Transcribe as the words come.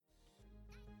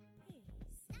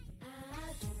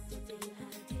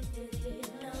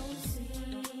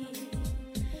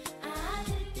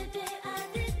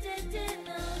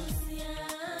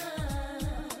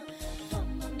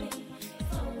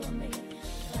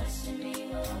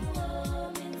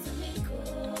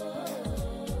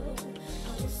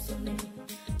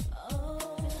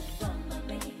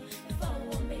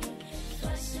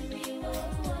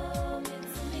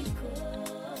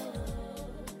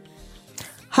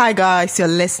Hi guys, you're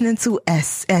listening to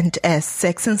S&S,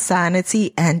 Sex and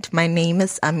Sanity, and my name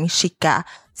is Amishika.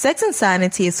 Sex and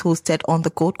Sanity is hosted on the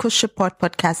Gold Coast Support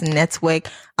Podcast Network,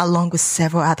 along with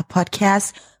several other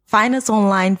podcasts. Find us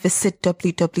online, visit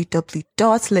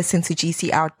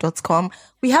www.listentogcr.com.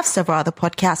 We have several other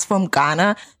podcasts from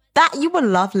Ghana that you will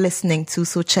love listening to,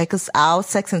 so check us out.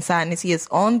 Sex and Sanity is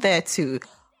on there too.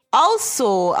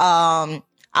 Also, I'm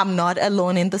not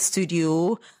alone in the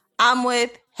studio. I'm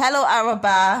with Hello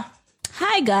Araba.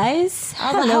 Hi guys.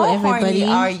 Hello everybody. How horny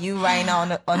are you right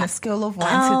now on a scale of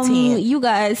 1 to 10? You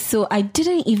guys, so I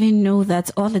didn't even know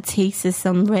that all it takes is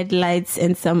some red lights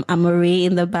and some amore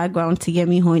in the background to get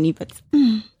me horny, but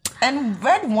and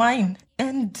red wine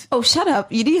and oh, shut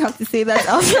up. You didn't have to say that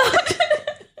out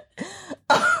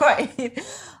loud.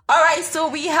 All right, so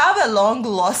we have a long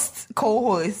lost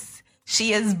co-host.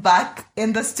 She is back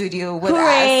in the studio with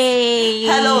Hooray. us.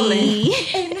 Hello, Lindy.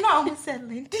 Hey, you know I almost said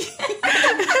Lindy.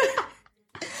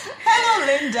 Hello,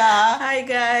 Linda. Hi,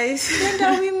 guys.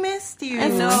 Linda, we missed you.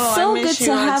 It's so good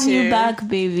to have you back,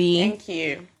 baby. Thank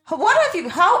you.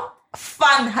 How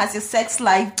fun has your sex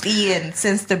life been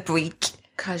since the break?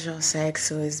 Casual sex,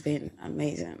 so it's been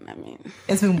amazing.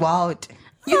 It's been wild.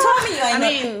 You told me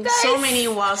you're so many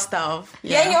wild stuff.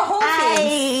 Yeah, your whole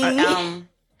face.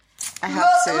 I have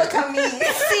to. Look at me. See,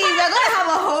 we're going to have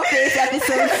a whole face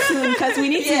episode soon because we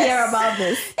need to hear about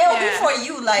this. It'll be for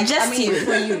you,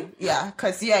 for you. Yeah,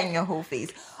 because you're in your whole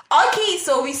face. Okay,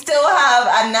 so we still have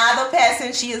another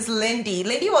person. She is Lindy.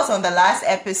 Lindy was on the last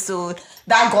episode.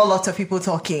 That got lots of people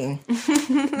talking.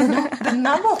 the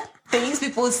number of things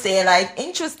people say, like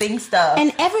interesting stuff.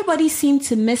 And everybody seemed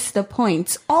to miss the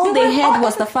point. All they heard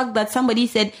was the fact that somebody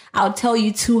said, I'll tell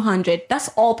you 200. That's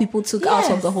all people took out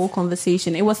of the whole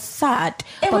conversation. It was sad.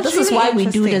 But this is why we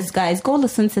do this, guys. Go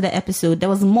listen to the episode. There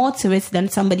was more to it than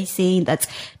somebody saying that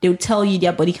they'll tell you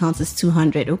their body count is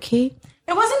 200, okay?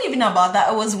 It wasn't even about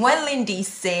that. It was when Lindy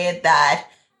said that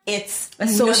it's a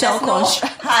social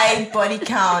high body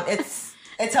count. It's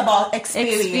about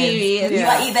experience. You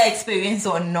are either experienced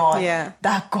or not. Yeah.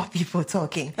 That got people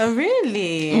talking. Oh,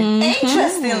 really? Mm-hmm.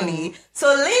 Interestingly. So,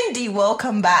 Lindy,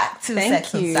 welcome back to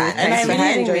Sex and Sanity. And I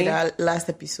really enjoyed our last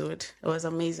episode. It was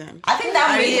amazing. I think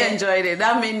that I really enjoyed it.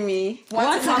 That made me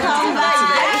want to come back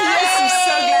today. Yes, I'm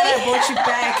so glad I brought you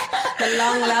back. The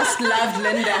long lost loved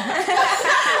Linda.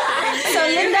 So,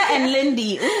 Linda and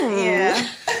Lindy. Ooh. Yeah.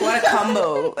 What a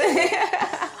combo.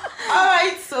 All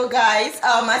right, so guys,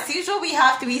 as usual, we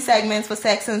have 3 segments for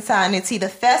Sex and Sanity. The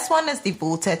first one is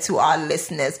devoted to our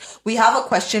listeners. We have a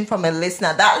question from a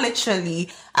listener that literally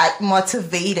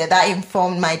that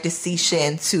informed my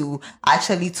decision to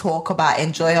actually talk about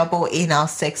enjoyable anal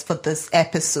sex for this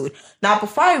episode. Now,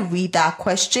 before I read that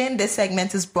question, this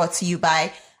segment is brought to you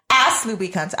by Ask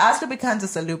Lubricant. Ask Lubricant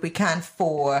is a lubricant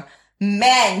for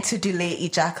men to delay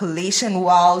ejaculation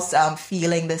whilst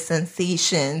feeling the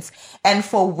sensations, and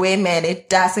for women it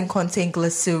doesn't contain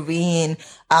glycerine,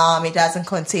 it doesn't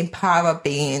contain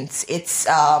parabens. It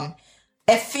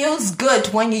feels good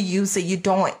when you use it. You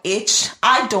don't itch.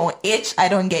 I don't itch. I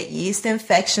don't get yeast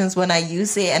infections when I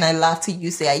use it, and I love to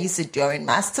use it. I use it during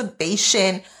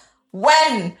masturbation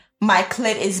when my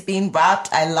clit is being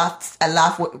wrapped. I love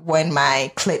when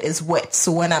my clit is wet.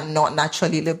 So when I'm not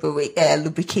naturally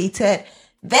lubricated,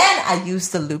 then I use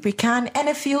the lubricant and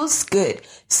it feels good.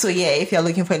 So yeah, if you're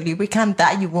looking for a lubricant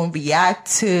that you won't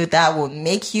react to, that will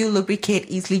make you lubricate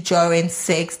easily during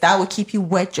sex, that will keep you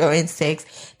wet during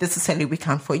sex, this is a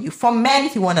lubricant for you. For men,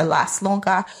 if you want to last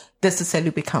longer, this is a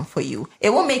lubricant for you.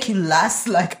 It won't make you last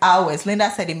like hours.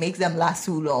 Linda said it makes them last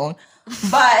too long.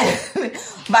 But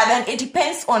then it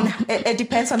depends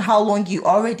on how long you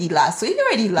already last. So if you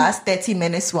already last 30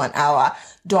 minutes to an hour,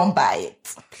 don't buy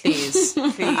it. Please.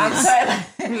 I'm sorry.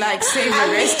 Save the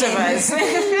rest of us.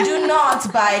 Do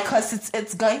not buy it because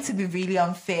it's going to be really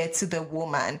unfair to the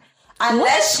woman.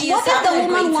 Unless what if the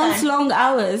woman wants long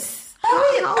hours?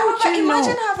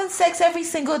 Imagine having sex every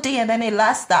single day and then it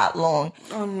lasts that long.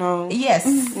 Oh no. Yes.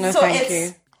 No, thank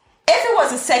you. If it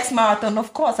was a sex marathon,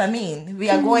 of course, we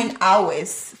are going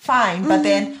hours, fine. But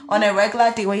then on a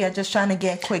regular day where you're just trying to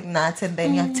get a quick nut and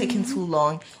then you're taking too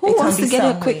long, who wants to get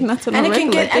a quick nut on a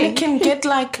regular day? And it can get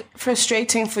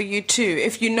frustrating for you too.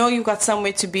 If you know you've got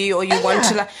somewhere to be, or you want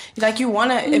to you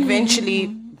want to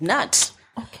eventually nut.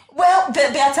 Okay. Well, there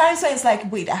are times when it's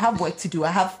like, wait, I have work to do.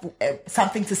 I have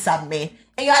something to submit,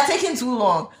 and you are taking too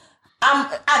long.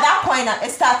 At that point,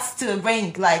 it starts to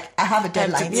ring like I have a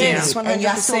deadline and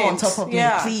you're still on top of me.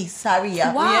 Please, hurry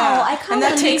up. Wow, I can't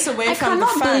believe, takes away from the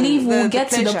fun. I cannot believe we'll get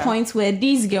pleasure. to the point where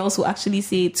these girls will actually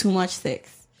say too much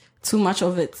sex. Too much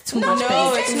of it. Too much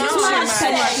penetration. Too much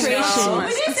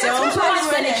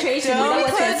penetration. Too much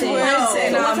penetration.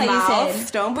 are you saying?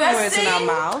 Don't put words in our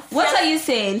mouth. What are you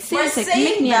saying? Seriously, saying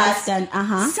make me that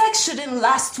understand. Sex shouldn't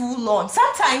last too long.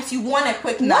 Sometimes you want a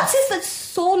quick nut. What if it's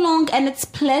so long and it's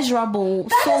pleasurable?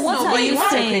 So what are you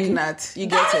saying? Quick nut. You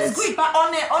get That is good, but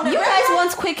on a You guys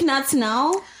want quick nuts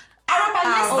now? Okay.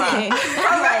 All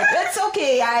right. That's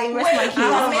okay. I rest my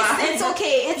case. It's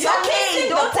okay. It's okay.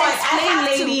 Don't explain,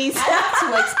 ladies. I have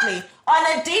to explain.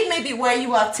 On a day maybe where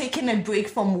you are taking a break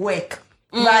from work,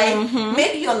 right?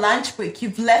 Maybe your lunch break,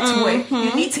 you've left work.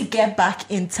 You need to get back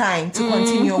in time to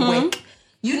continue your work.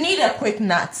 You need a quick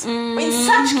nut. In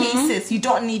such cases, you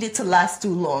don't need it to last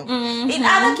too long. In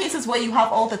other cases where you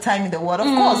have all the time in the world, of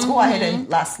course, go ahead and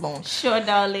last long. Sure,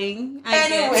 darling.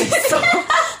 Anyway, so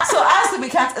as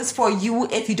lubricant is for you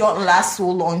if you don't last so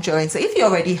long during. So if you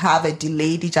already have a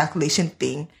delayed ejaculation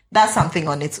thing, that's something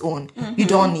on its own. You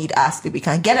don't need as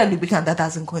lubricant. Get a lubricant that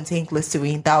doesn't contain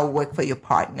glycerine. That will work for your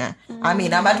partner. I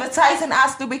mean, I'm advertising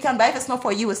as lubricant, but if it's not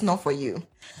for you, it's not for you.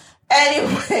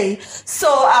 Anyway, so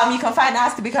you can find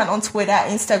Ask Lubricant on Twitter,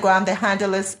 Instagram. The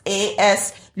handle is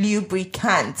AS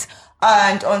Lubricant.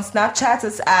 And on Snapchat,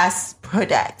 it's as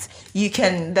Product.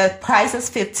 The price is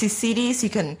 50 CDs. You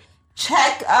can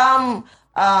check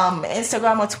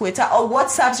Instagram or Twitter or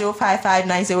WhatsApp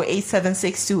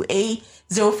 055-908-7628,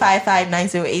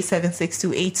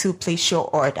 055-908-7628 to place your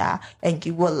order, and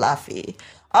you will love it.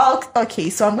 Okay,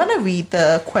 so I'm going to read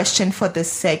the question for this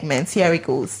segment. Here it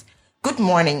goes. Good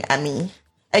morning, Ami.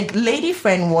 A lady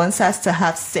friend wants us to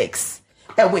have sex.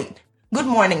 Good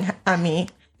morning, Ami.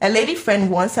 A lady friend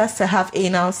wants us to have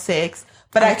anal sex,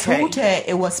 but I told her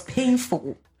it was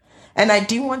painful, and I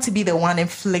didn't want to be the one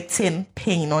inflicting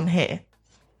pain on her.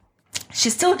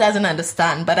 She still doesn't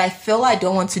understand, but I feel I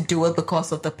don't want to do it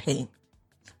because of the pain.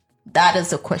 That is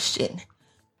the question.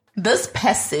 This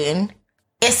person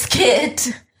is scared.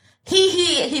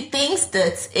 He thinks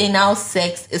that anal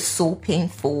sex is so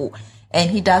painful, and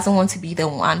he doesn't want to be the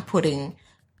one putting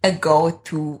a girl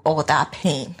through all that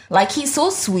pain. Like, he's so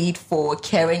sweet for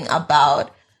caring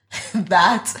about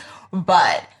that,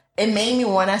 but it made me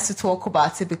want us to talk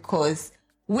about it because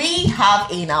we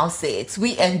have anal sex.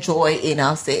 We enjoy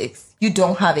anal sex. You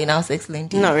don't have anal sex,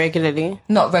 Lindy? Not regularly.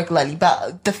 Not regularly,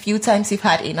 but the few times you've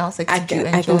had anal sex, I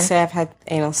can say I've had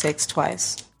anal sex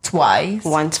twice.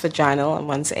 Once vaginal and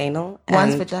once anal.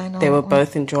 They were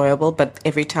both enjoyable, but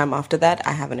every time after that,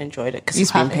 I haven't enjoyed it because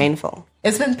it's been painful.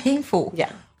 It's been painful?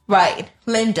 Yeah. Right.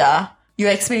 Linda,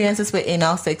 your experiences with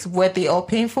anal sex, were they all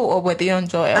painful or were they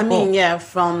enjoyable? I mean, yeah,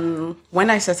 from when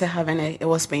I started having it, it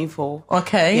was painful.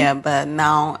 Okay. Yeah, but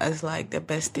now it's like the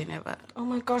best thing ever. Oh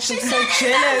my gosh, I'm so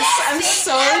jealous. I'm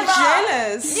so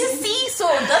jealous. You see, so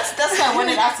that's why I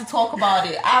wanted us to talk about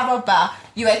it. Araba,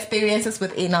 your experiences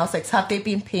with anal sex, have they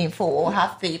been painful or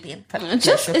have they been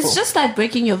pleasurable? It's just like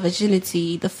breaking your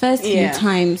virginity. The first few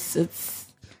times it's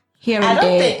here and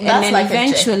there, and then like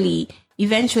eventually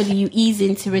you ease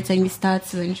into it and you start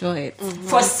to enjoy it.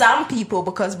 For some people,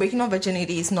 because breaking of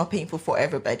virginity is not painful for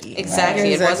everybody. Exactly.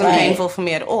 Right? It wasn't painful for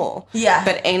me at all. Yeah.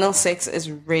 But anal sex is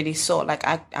really sore. Like,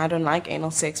 I don't like anal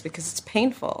sex because it's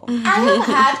painful. I've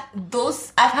had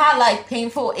like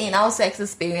painful anal sex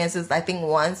experiences, I think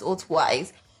once or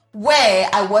twice, where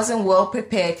I wasn't well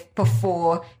prepared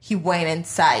before he went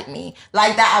inside me.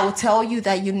 Like that, I will tell you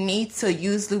that you need to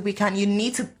use lubricant. You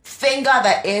need to finger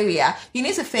the area. You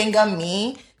need to finger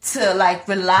me to like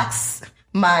relax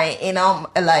my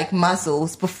anal like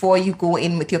muscles before you go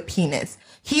in with your penis.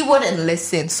 He wouldn't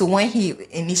listen. So when he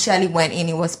initially went in,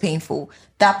 it was painful.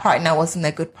 That partner wasn't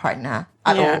a good partner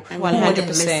at all.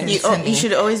 100%. You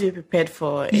should always be prepared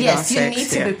for yes, you sex, need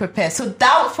to be prepared. So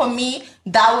that, for me,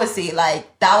 that was it.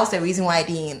 Like, that was the reason why I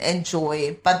didn't enjoy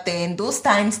it. But then those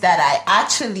times that I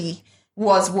actually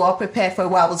was well prepared for it,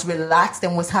 where I was relaxed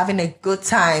and was having a good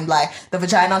time, like the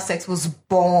vaginal sex was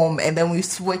bomb, and then we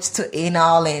switched to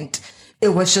anal and it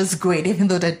was just great. Even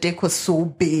though the dick was so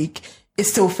big, it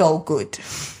still felt good.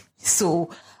 So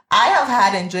I have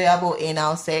had enjoyable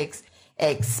anal sex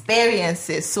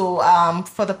experiences. So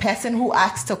for the person who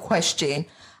asked the question,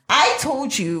 I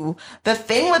told you the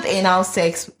thing with anal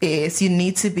sex is you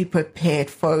need to be prepared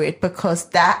for it because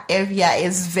that area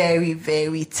is very,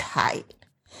 very tight.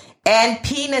 And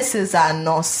penises are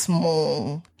not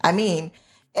small. I mean,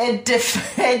 it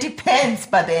depends,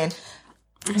 but then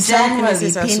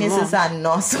generally penises are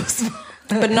not so small.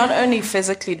 But not only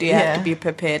physically do you have to be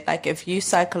prepared. Like, if you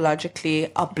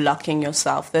psychologically are blocking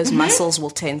yourself, those muscles will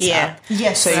tense up.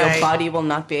 Yes. So your body will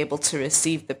not be able to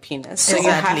receive the penis. So you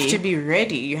have to be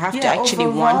ready. You have to actually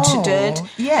want to do it.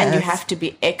 Yes. And you have to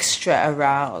be extra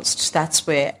aroused. That's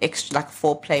where extra, like,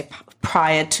 foreplay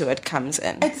prior to it comes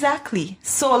in. Exactly.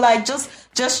 So like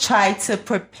just try to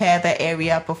prepare the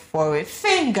area before it.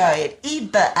 Finger it.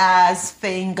 Eat the ass.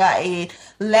 Finger it.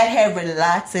 Let her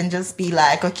relax and just be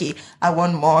like, okay, I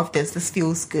want more of this. This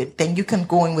feels good. Then you can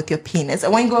go in with your penis.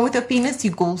 And when you go in with your penis,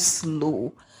 you go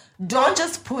slow. Don't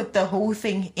just put the whole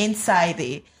thing inside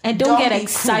it. And don't get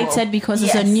excited because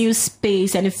it's a new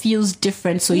space and it feels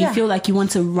different. So you feel like you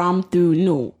want to ram through.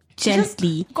 No.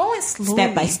 Gently. Just going slowly.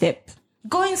 Step by step.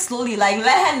 Going slowly, like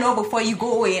let her know before you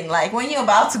go in. Like when you're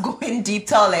about to go in deep,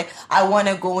 tell her, I want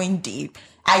to go in deep.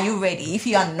 Are you ready? If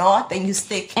you are not, then you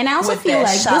stick and I also with feel the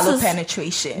like shallow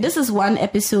penetration. This is one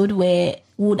episode where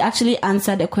we would actually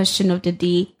answer the question of the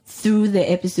day through the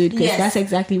episode because that's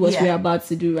exactly what we're about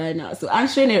to do right now. So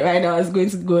answering it right now is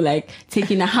going to go like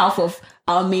taking a half of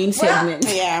our main segment.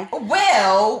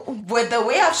 Well, with the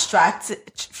way I've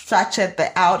structured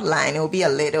the outline, it will be a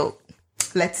little,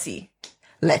 let's see.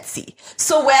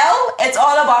 So, it's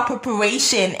all about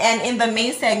preparation. And in the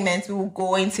main segments, we will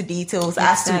go into details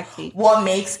as to what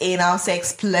makes anal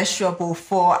sex pleasurable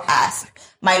for us.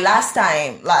 My last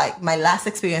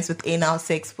experience with anal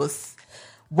sex was,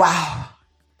 wow.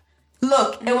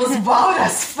 Look, it was wild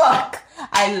as fuck.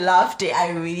 I loved it. I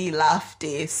really loved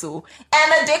it. So,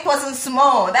 and the dick wasn't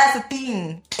small. That's the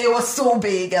thing. It was so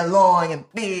big and long and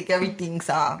big. Everything.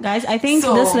 So, guys, I think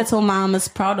this little mom is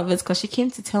proud of it because she came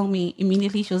to tell me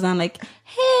immediately. She was on like,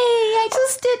 "Hey, I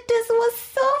just did this. It was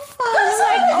so fun." I was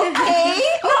like,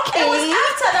 okay. It was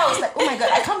after that. I was like, oh my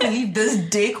God, I can't believe this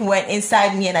dick went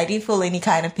inside me and I didn't feel any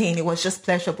kind of pain. It was just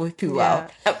pleasurable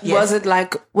throughout.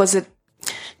 Yeah.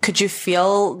 Could you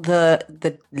feel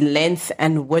the length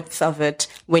and width of it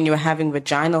when you were having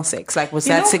vaginal sex? Like, was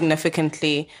that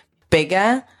significantly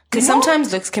bigger? Because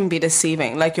sometimes looks can be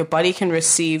deceiving. Like, your body can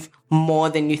receive more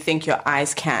than you think your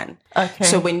eyes can. Okay.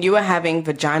 So when you were having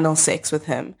vaginal sex with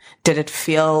him, did it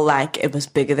feel like it was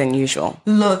bigger than usual?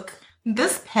 Look,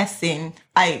 this person,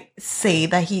 I say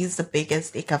that he's the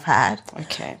biggest dick I've had.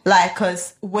 Okay. Like,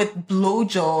 cause with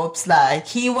blowjobs, like,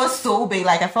 he was so big.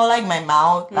 Like, I felt like my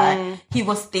mouth, like, he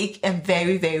was thick and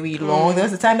very, very long. There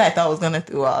was a time that I thought I was gonna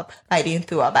throw up. I didn't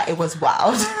throw up, but it was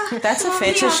wild. That's a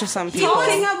fetish for some people.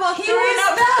 He was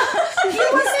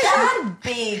that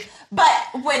big. But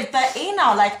with the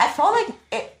anal, like, I felt like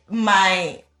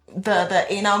the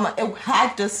anal, it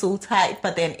had just so tight,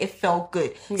 but then it felt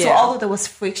good. So although there was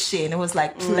friction, it was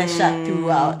like pleasure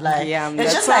throughout. Like,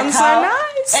 it's just like how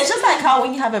nice. It's just like how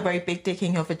when you have a very big dick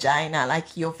in your vagina,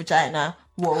 like your vagina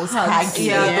walls hug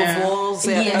you. The walls.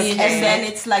 And then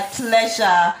it's like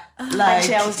pleasure. Like,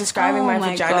 actually, I was describing my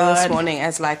vagina this morning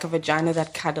as like a vagina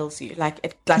that cuddles you, like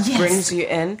it brings you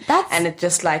in, and it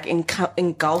just like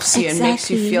engulfs you and makes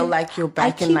you feel like you're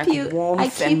back in like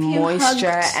warmth and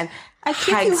moisture and. I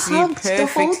keep you hugged the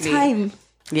whole time.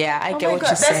 Yeah, I get what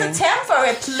you're saying. There's a term for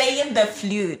it, playing the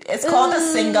flute. It's called a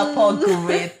Singapore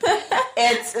grip.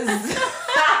 It's so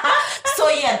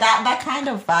that kind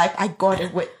of vibe. I got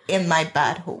it in my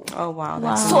bad hole. Oh wow!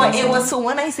 That's so amazing. It was. So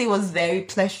when I say it was very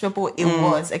pleasurable, it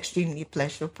was extremely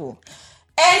pleasurable.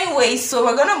 Anyway, so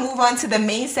we're gonna move on to the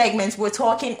main segments. We're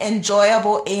talking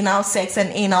enjoyable anal sex and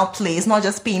anal play. It's not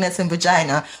just penis and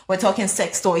vagina. We're talking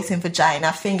sex toys in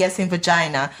vagina, fingers in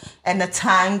vagina, and the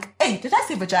tongue. Hey, did I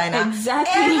say vagina?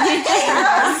 Exactly.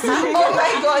 Oh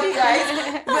my God, you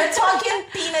guys. We're talking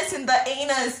penis in the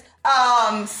anus,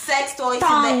 sex toys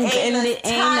tongue in the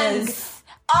anus.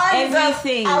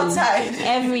 Everything. Outside.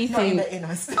 Everything. Not in the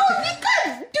anus. Oh, you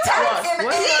can do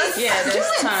it. Yeah,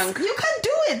 there's tongue. You can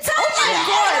do it. Oh my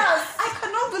God. I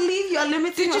cannot believe you're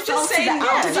limiting yourself to the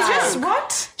outside. Did you just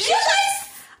what?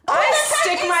 I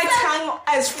stick my tongue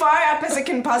as far up as it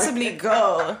can possibly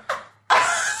go.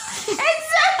 Exactly.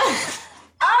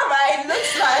 All right,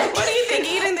 looks like. What do you think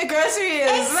eating the grocery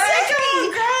is? Exactly. Like, come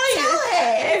on, girl.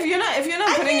 If you're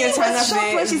not putting your tongue up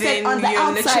there, then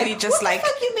you're literally just like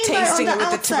tasting it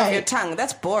with the tip of your tongue.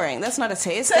 That's boring. That's not a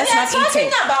taste. So that's not talking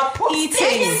eating. About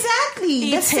eating. Exactly.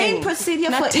 Eating. The same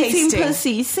procedure for tasting. Eating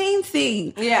pussy. Same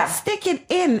thing. Yeah. Stick it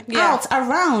in, out,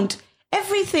 around,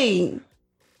 everything.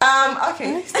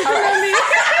 Okay.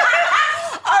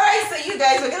 All right, so you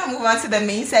guys, we're going to move on to the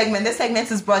main segment. This segment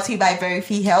is brought to you by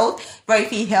Verify Health.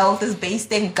 Verify Health is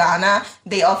based in Ghana.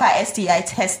 They offer STI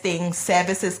testing,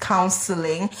 services,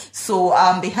 counseling. So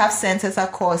they have centers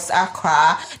across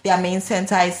Accra. Their main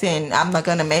center is in, I'm not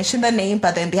going to mention the name,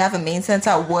 but then they have a main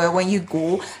center where when you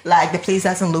go, like the place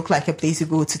doesn't look like a place you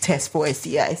go to test for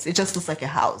STIs. It just looks like a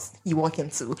house you walk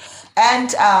into.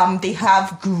 And they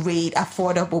have great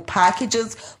affordable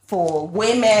packages for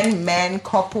women, men,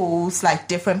 couples, like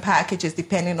different packages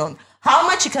depending on how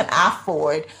much you can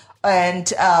afford. And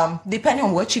depending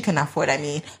on what you can afford,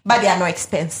 but they are not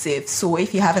expensive. So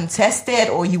if you haven't tested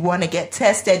or you want to get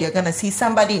tested, you're going to see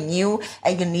somebody new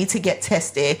and you need to get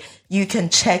tested, you can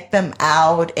check them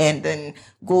out and then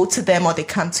go to them, or they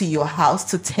come to your house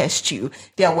to test you.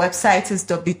 Their website is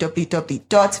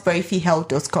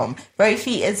www.verifiehealth.com.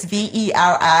 Verifie is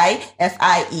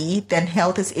VERIFIE, then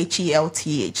health is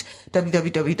HELTH.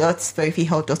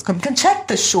 www.verifiehealth.com. You can check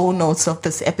the show notes of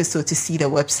this episode to see the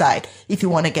website if you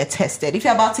want to get tested. If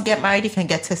you're about to get married, you can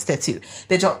get tested too.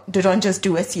 They don't just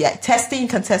do STI testing. You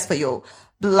can test for your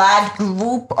blood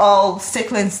group or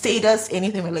sickling status,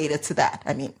 anything related to that.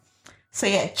 So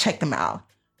yeah, check them out.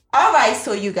 All right,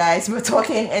 so you guys, we're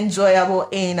talking enjoyable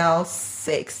anal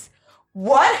sex.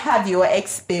 What have your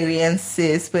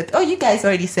experiences with? Oh, you guys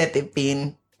already said they've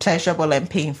been pleasurable and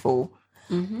painful.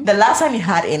 Mm-hmm. The last time you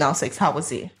had anal sex, how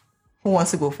was it? Who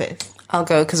wants to go first? I'll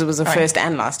go because it was the first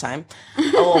and last time.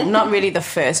 Oh, not really the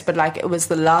first, but like it was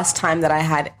the last time that I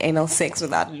had anal sex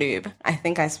without lube. I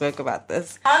think I spoke about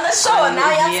this on the show.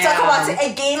 Now you have to talk about it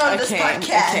again on this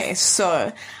podcast. Okay,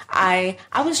 so I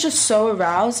was just so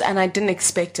aroused and I didn't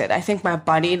expect it. I think my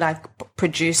body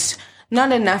produced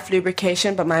not enough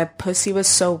lubrication, but my pussy was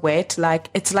so wet.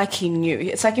 It's like he knew.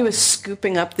 It's like he was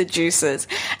scooping up the juices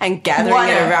and gathering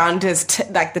it around his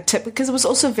the tip, because it was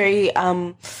also very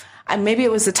maybe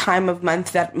it was the time of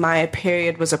month that my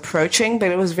period was approaching, but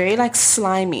it was very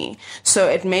slimy. So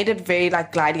it made it very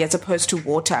glidey as opposed to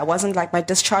water. I wasn't my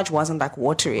discharge wasn't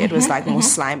watery. It was more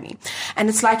slimy. And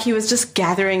it's like he was just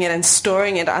gathering it and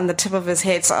storing it on the tip of his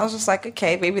head. So I was just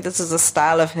okay, maybe this is a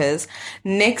style of his.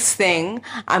 Next thing,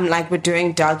 we're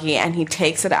doing doggy and he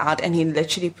takes it out and he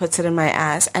literally puts it in my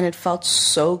ass and it felt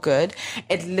so good.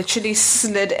 It literally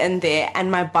slid in there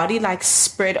and my body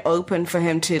spread open for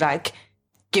him to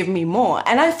give me more.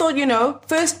 And I thought,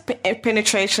 first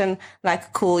penetration,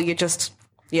 cool, you're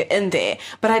in there.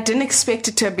 But I didn't expect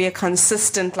it to be a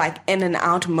consistent, in and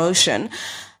out motion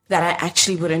that I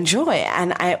actually would enjoy.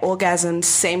 And I orgasmed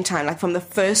same time, from the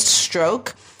first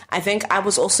stroke. I think I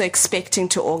was also expecting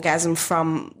to orgasm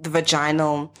from the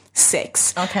vaginal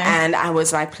sex. Okay. And I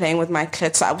was playing with my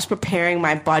clit. So I was preparing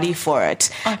my body for it.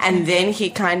 Okay. And then he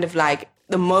kind of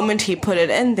the moment he put it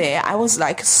in there, I was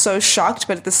so shocked,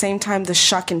 but at the same time, the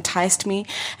shock enticed me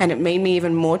and it made me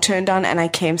even more turned on and I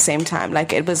came same time.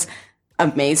 It was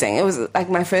amazing. It was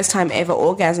my first time ever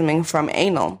orgasming from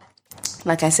anal.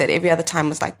 Like I said, every other time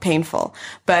was painful,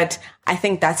 but I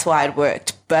think that's why it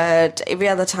worked. But every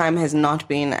other time has not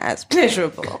been as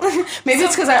pleasurable. Maybe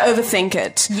it's because I overthink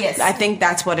it. Yes. I think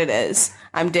that's what it is.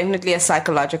 I'm definitely a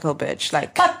psychological bitch.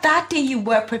 But that day you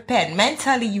were prepared.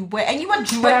 Mentally you were, and you were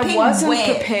dripping wet. But I wasn't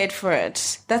wet. prepared for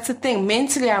it. That's the thing.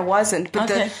 Mentally I wasn't. But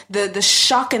the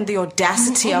shock and the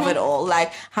audacity of it all.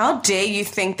 How dare you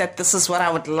think that this is what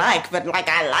I would like? But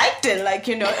I liked it. It was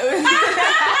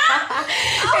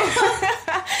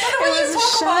But when you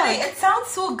talk about it, it sounds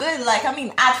so good.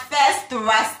 At first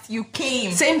thrust you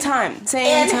came. Same time.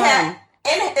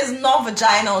 And it's not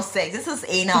vaginal sex. This is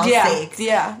anal sex.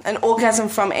 Yeah, an orgasm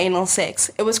from anal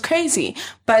sex. It was crazy.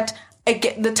 But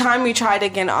again, the time we tried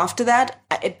again after that,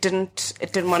 it didn't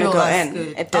want to go in.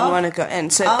 Good. It didn't want to go in.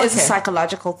 So it's a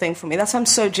psychological thing for me. That's why I'm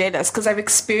so jealous, because I've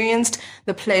experienced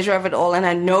the pleasure of it all and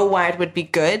I know why it would be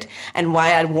good and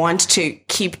why I'd want to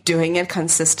keep doing it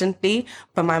consistently.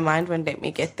 But my mind won't let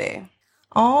me get there.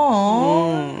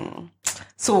 Oh.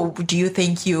 So do you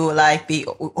think you be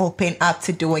open up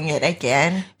to doing it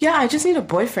again? Yeah, I just need a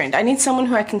boyfriend. I need someone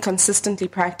who I can consistently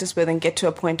practice with and get to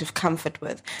a point of comfort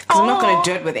with. Because I'm not going to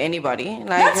do it with anybody.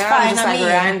 That's fine. I'm just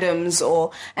randoms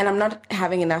and I'm not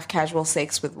having enough casual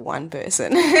sex with one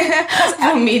person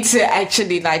for me to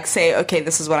actually say, okay,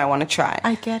 this is what I want to try.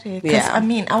 I get it. Because I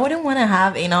wouldn't want to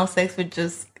have anal sex with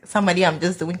just somebody I'm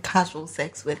just doing casual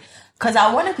sex with. Because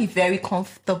I want to be very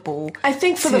comfortable. I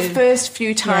think for the first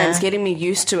few times, getting me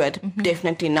used to it,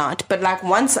 definitely not. But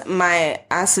once my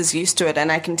ass is used to it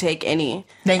and I can take any,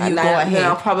 then go ahead. Then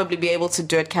I'll probably be able to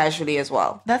do it casually as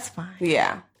well. That's fine.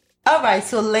 Yeah. All right.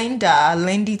 So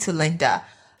Lindy to Linda,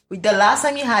 the last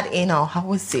time you had anal, how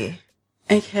was it?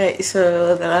 Okay.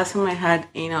 So the last time I had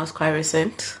anal was quite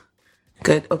recent.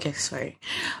 Good. Okay. Sorry.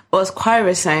 It was quite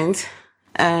recent.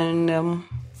 And,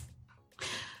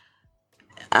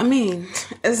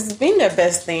 it's been the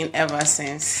best thing ever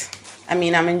since. I'm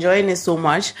enjoying it so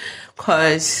much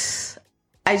because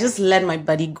I just let my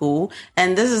body go.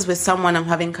 And this is with someone I'm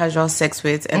having casual sex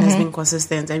with and it's been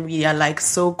consistent and we are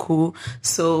so cool.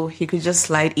 So he could just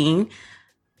slide in.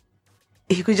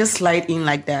 He could just slide in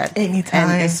like that. Anytime.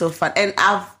 And it's so fun. And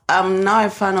I'm now a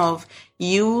fan of,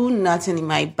 you nutting in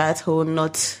my butthole,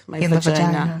 not my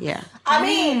vagina. Yeah. I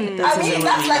mean, that's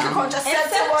like a contraceptive.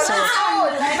 That's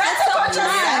a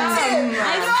contraceptive.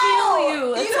 I feel you.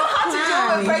 You don't have to deal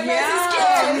with pregnancy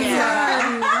scares.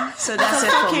 Yeah. So that's it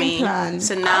for me. Plan.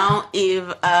 So now,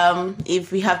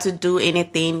 if we have to do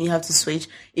anything, you have to switch.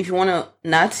 If you want to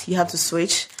nut, you have to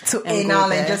switch to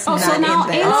anal and just nut so now in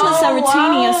there. anal is a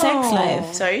routine in your sex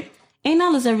life. Sorry?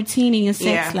 Anal is a routine in your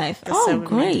sex life. Oh,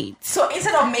 great. So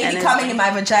instead of maybe coming in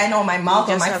my vagina or my mouth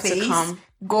or my have to face, come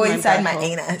go inside my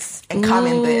anus and come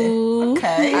in there.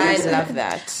 Okay. I love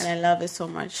that. And I love it so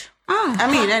much. I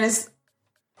mean, and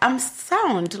I'm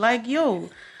sound. Like, yo.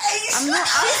 I'm not.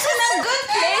 She's in a good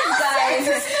place, guys.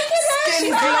 Skin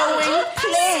glowing.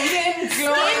 Skin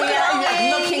glowing.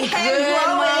 Looking good,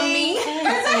 mommy.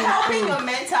 Is it helping your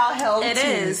mental health? It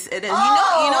is. It is.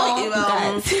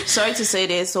 Oh, sorry to say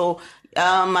this. So,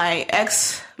 my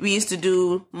ex, we used to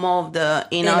do more of the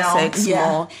anal sex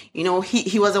more. You know,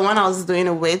 he was the one I was doing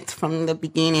it with from the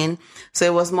beginning. So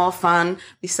it was more fun.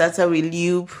 We started with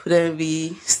lube, then we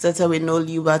started with no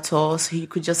lube at all. So he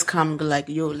could just come like,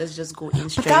 yo, let's just go in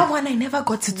straight. But that one I never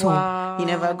got to do. Wow. He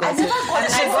never got I it. never got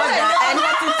to. I got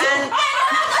that.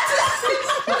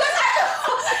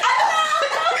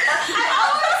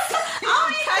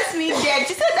 Me dead.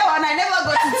 She said that one I never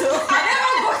got to do. I never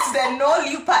got to the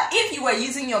no lube part. If you were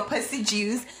using your pussy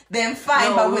juice, then fine.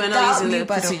 No, but we were without not using lube,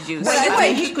 the pussy juice. But I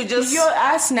think he could just. your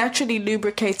ass naturally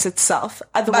lubricates itself.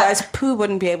 Otherwise, poo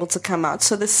wouldn't be able to come out.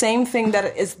 So the same thing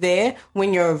that is there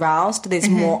when you're aroused, there's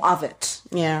more of it.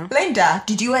 Yeah. Linda,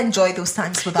 did you enjoy those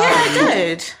times without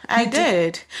lube? I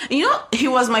did. You know, he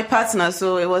was my partner,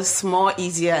 so it was more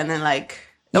easier, and then like.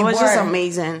 It was just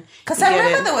amazing. Because I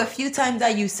remember there were a few times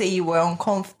that you say you were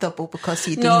uncomfortable because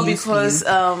you didn't use lube.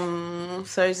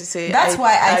 Sorry to say. That's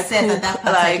why I said that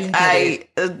part I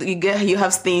didn't get it. You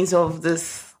have stains of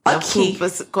this Okay.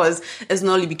 because it's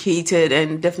not lubricated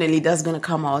and definitely that's going to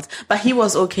come out. But he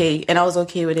was okay and I was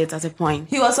okay with it at a point.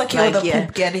 He was okay with the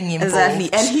poop getting involved.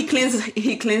 Exactly. And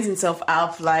he cleans himself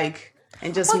up like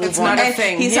and just move it's on. not a And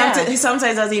thing. He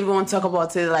sometimes doesn't even want to talk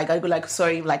about it. Like I go like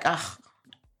sorry, like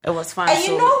it was fine. And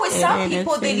you know, with some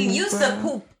people, they use the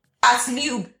poop as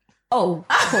lube. Oh,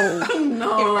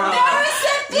 no. There is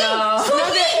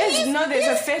a thing. No, there's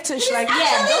a fetish like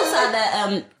those are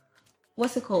the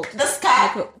what's it called? The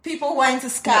scat. People who are into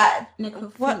scat.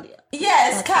 Necrophilia.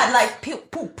 Yeah, scat like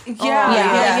poop.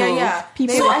 Yeah.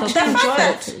 People So with the the fact enjoy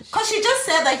that, it. because she just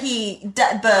said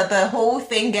that the whole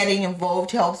thing getting involved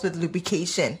helps with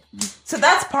lubrication. So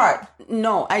that's part.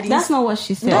 No, I didn't. That's not what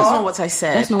she said. That's not what I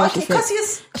said. That's not what Okay, she said.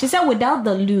 because She said without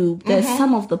the lube, there's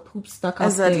some of the poop stuck out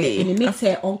Exactly. there, and it makes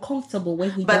her uncomfortable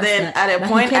when he But does then that. at a But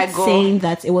point he kept I go- saying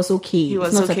that it was okay. He was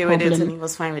it's not okay a with problem. it and he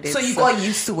was fine with it. so you got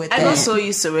used to it. I then. got so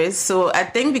used to it. So I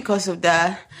think because of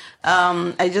that,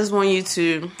 I just want you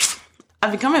to.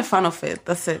 I've become a fan of it.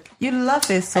 That's it. You love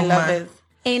it so I love much. it.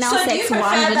 Anal So do you sex prefer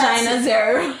 1, that vagina to-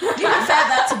 0. Do you prefer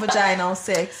that to vaginal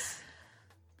sex?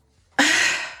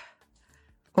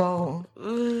 Oh,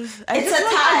 it's a tie. It's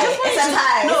a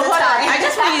tie. No, It's a hold on. tie. I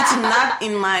just want you to not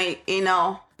in my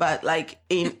anal, but like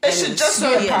in. It should just be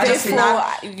a part of just it.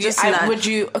 not. Just not.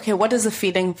 What does the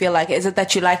feeling feel like? Is it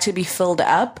that you like to be filled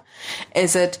up?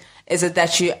 Is it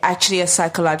that you actually are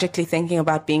psychologically thinking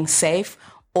about being safe?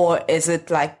 Or is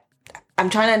it like, I'm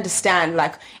trying to understand,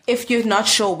 like, if you're not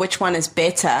sure which one is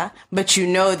better, but you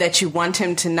know that you want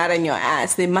him to nut on your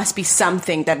ass, there must be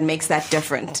something that makes that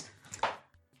different.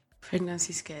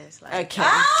 Pregnancy scares. Like, Okay.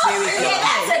 There we go.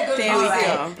 That's a good There we one. go.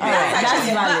 All right, that's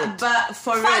valid. But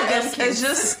for real, it's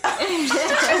just.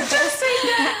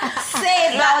 Say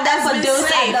it louder for those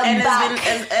at the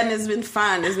back. And it's been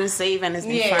fun. It's been safe and it's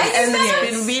been Yes. fun. And Yes.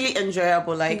 it's been really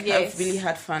enjoyable. Like Yes. I've really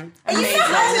had fun. You don't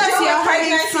have to do your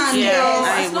pregnancy fun. skills. Yeah,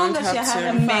 I As long won't as you're have to.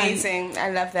 having fun. Amazing. I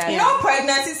love that. No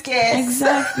pregnancy scares.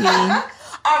 Exactly.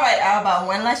 All right, Alba,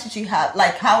 when last did you have,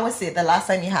 like, how was it the last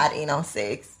time you had anal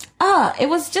sex? It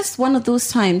was just one of those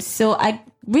times. So I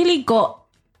really got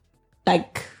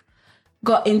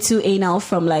into anal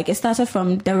from it started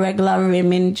from the regular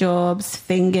rimming jobs,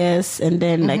 fingers, and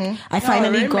then I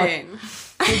finally got.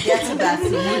 We'll get to that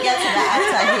soon. We'll get to that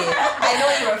after here. I know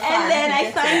you were fun. And then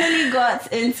I finally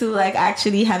got into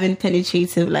actually having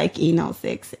penetrative anal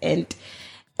sex, and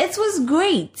it was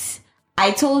great.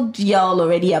 I told y'all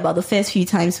already about the first few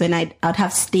times when I'd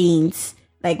have stains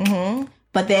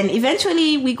But then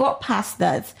eventually we got past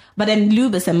that. But then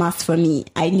lube is a must for me.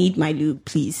 I need my lube,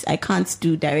 please. I can't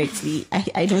do directly.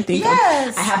 I don't think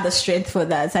I have the strength for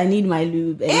that. I need my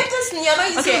lube. And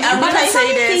I'm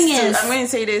going to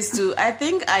say this too. I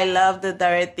think I love the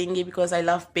direct thingy because I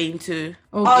love pain too.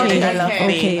 Okay, I love pain.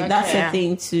 Okay, that's a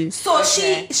thing too. So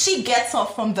she gets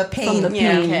off from the pain. From the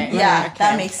pain.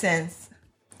 That makes sense.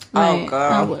 Right. Oh, girl.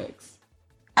 That works.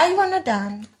 I wanna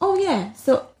done. Oh yeah.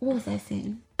 So what was I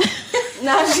saying?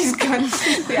 Now she's got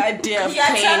the idea of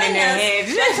pain in her head.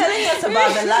 You're telling us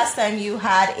about the last time you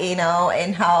had anal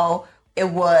and how it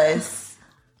was.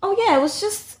 Oh yeah, it was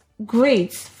just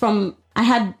great. I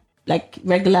had like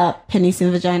regular penis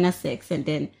and vagina sex, and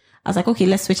then I was like, okay,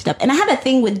 let's switch it up. And I had a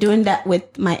thing with doing that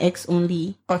with my ex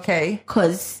only. Okay.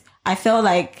 Because I felt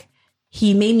like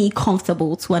he made me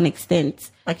comfortable to an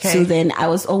extent. Okay. So then I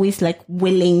was always like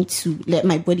willing to let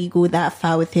my body go that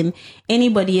far with him.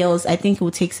 Anybody else, I think it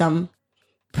would take some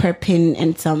prepping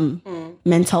and some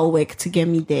mental work to get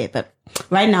me there. But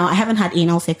right now, I haven't had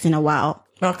anal sex in a while.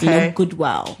 Okay. In a good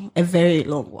while. A very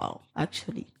long while,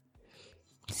 actually.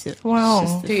 So,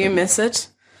 Wow. Do you miss it?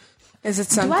 Is it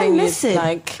something I miss you'd it?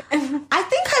 like? I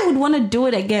think I would want to do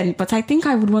it again, but I think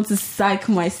I would want to psych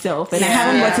myself. And I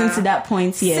haven't gotten to that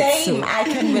point yet. Same. So. I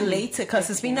can relate to because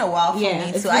it's been a while for me.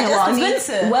 It's So been I a just while. need It's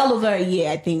been to. well over a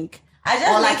year, I think. I just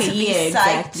or need like to a be year, psyched.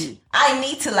 exactly. I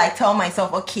need to like tell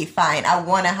myself, okay, fine, I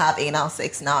want to have anal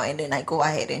sex now, and then I go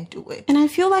ahead and do it. And I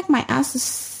feel like my ass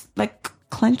is like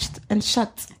clenched and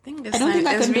shut. I I don't think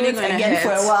I can do it again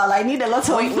for a while. I need a lot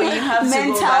of when you have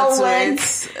mental to go back to work it,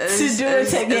 to do it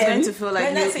It's going again. to feel like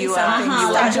When I say you something,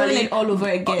 are Like actually doing it all over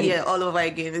again. Yeah, all over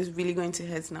again. It's really going to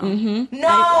hurt now. No,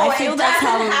 I feel it that's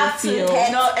how doesn't it have would to feel.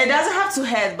 hurt. No, it doesn't have to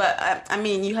hurt, but I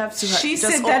mean, you have to. She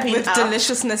just said that open with up.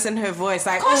 deliciousness in her voice.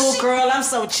 Like, oh, girl, I'm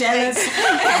so jealous. she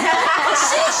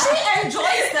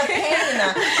enjoys the pain.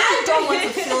 I don't want to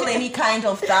feel any kind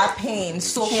of that pain.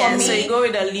 So Yeah, for me, so you go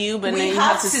with a lube, and then we you have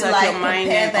have to to suck like your mind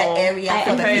prepare and the all. area for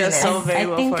the prepare penis. yourself very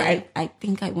well for it. I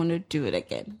think I want to do it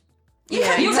again.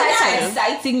 Yeah, You you guys can are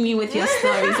exciting me with your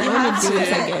stories. I want to do it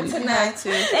again. tonight.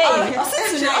 Hey,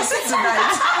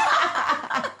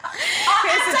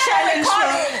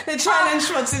 Here's the challenge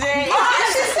for today.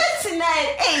 she said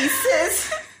tonight. Hey,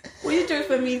 sis. What you doing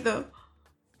for me though?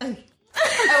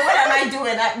 What am I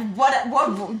doing?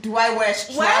 What do I wear?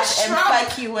 Straps and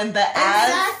fuck you in the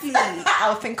ass? Exactly.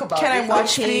 I'll think about it. Can I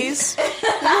watch, Okay. please?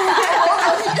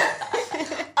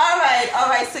 All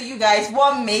right. So you guys,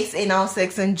 what makes anal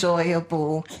sex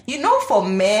enjoyable? You know, for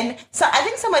men, so I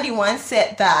think somebody once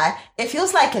said that it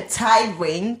feels like a tight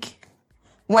ring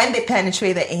when they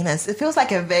penetrate the anus. It feels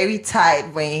like a very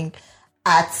tight ring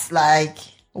at like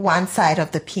one side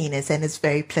of the penis, and it's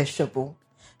very pleasurable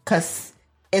because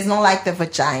it's not like the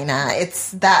vagina.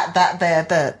 It's that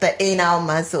the anal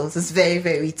muscles is very,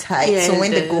 very tight. Yeah, so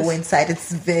when it they go is. inside,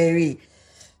 it's very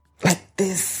like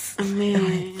this. I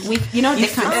mean, They can't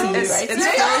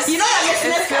see you, right?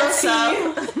 It feels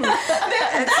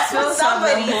That's what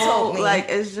somebody told me. like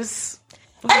it's just.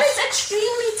 And it's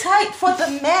extremely tight for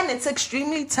the men. It's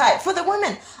extremely tight for the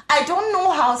women. I don't know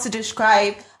how to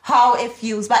describe how it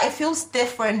feels, but it feels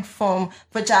different from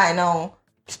vaginal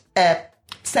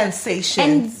sensations.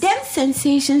 And them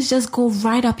sensations just go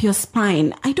right up your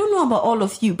spine. I don't know about all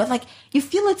of you, but like you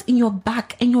feel it in your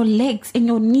back and your legs and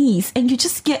your knees, and you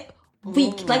just get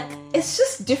weak. Like it's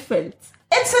just different.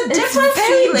 It's a different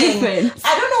very feeling. different.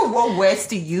 I don't know what words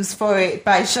to use for it,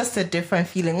 but it's just a different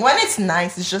feeling. When it's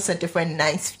nice, it's just a different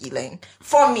nice feeling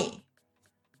for me.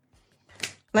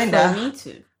 Linda, For me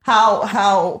too.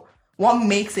 how what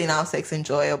makes anal sex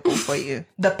enjoyable for you?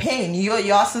 The pain.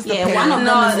 Yours is the pain. one of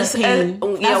them is it's- the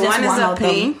pain. yeah, That's just one is one a of them.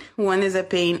 pain. One is a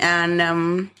pain, and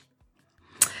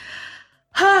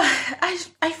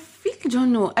I really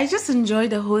don't know. I just enjoy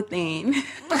the whole thing.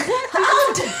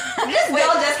 This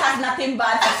girl just has nothing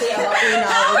bad to say about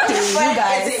you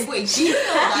guys.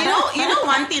 You know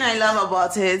one thing I love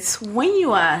about it, when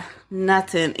you are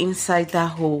nutting inside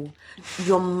that hole,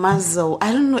 your muzzle,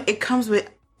 I don't know, it comes with.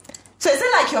 So is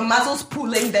it like your muscles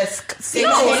pulling the skin?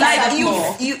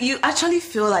 You actually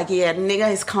feel like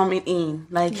nigga is coming in,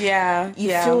 like Yeah, you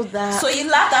yeah. feel that. So you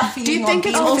love that feeling. Do you think of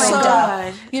it's being also, filled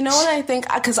up? you know what I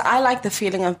think? Because I like the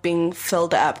feeling of being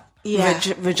filled up. Yeah.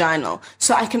 Vaginal.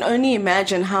 So I can only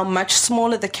imagine how much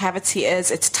smaller the cavity is.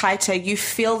 It's tighter. You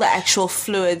feel the actual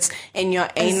fluids in your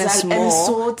anus Exactly. And more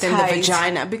so than the tight.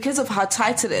 vagina because of how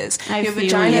tight it is. I Your feel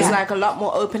vagina is you. like a lot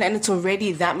more open and it's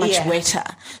already that much Yeah. wetter.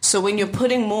 So when you're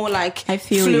putting more like I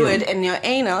feel fluid you. in your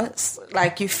anus,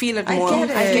 like you feel it more.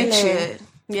 get it. I get I you. get it.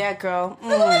 Yeah, girl.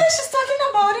 What is she talking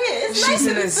about it. It's nice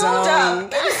to be filled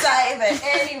up inside. But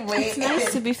anyway, it's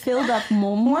nice to be filled up,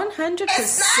 Mom. 100%.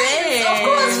 Nice. Of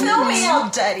course, fill me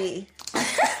up, Daddy.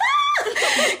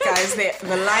 Guys,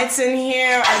 the lights in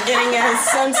here are getting in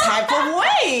some type of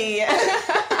way.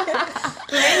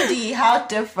 Lindy, how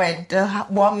different?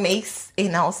 What makes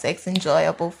anal sex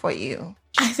enjoyable for you?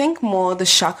 I think more the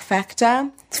shock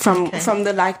factor from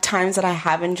the like times that I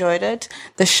have enjoyed it,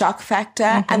 the shock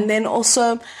factor, and then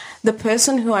also the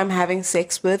person who I'm having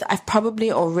sex with. I've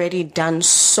probably already done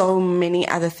so many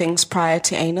other things prior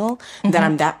to anal that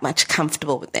I'm that much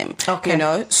comfortable with them. Okay. You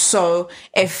know, so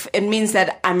if it means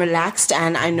that I'm relaxed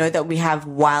and I know that we have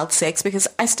wild sex, because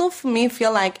I still, for me,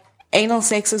 feel like anal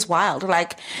sex is wild.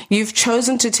 Like, you've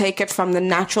chosen to take it from the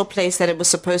natural place that it was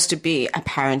supposed to be,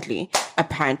 apparently.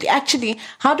 Actually,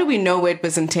 how do we know where it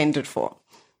was intended for?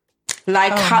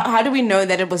 Like, how do we know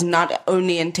that it was not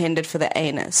only intended for the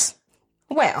anus?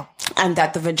 Well, and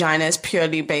that the vagina is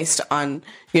purely based on,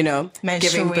 you know,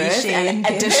 giving birth and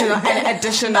additional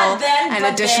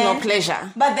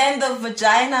pleasure. But then the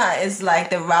vagina is like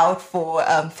the route for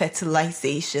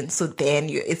fertilization. So then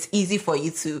it's easy for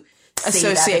you to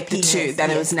associate the two, that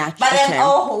it was natural. But then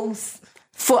all holes.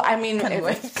 They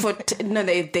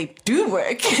do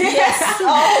work. Yes,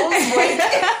 all holes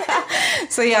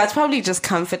work. So yeah, it's probably just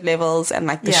comfort levels and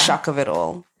like the shock of it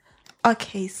all.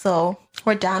 Okay, so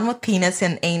we're done with penis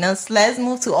and anus. Let's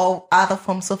move to all other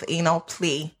forms of anal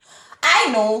play.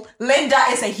 I know Linda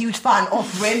is a huge fan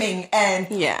of rimming and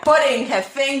putting her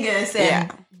fingers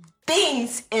and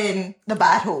things in the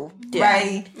butthole,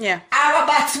 right? Yeah.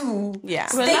 Arabatu. Yeah.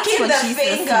 Sticking the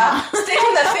finger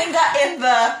in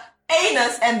the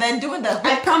anus and then doing the...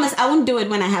 I promise I won't do it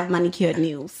when I have manicured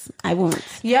nails. I won't.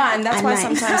 Yeah, and that's why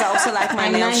sometimes I also like my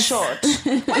nails short. But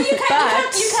you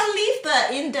can leave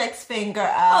the index finger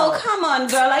out. Oh, come on,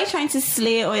 girl. Are you trying to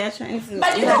slay or you're trying to...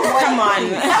 But come on.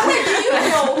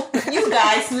 You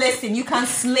guys, listen, you can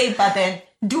slay, but then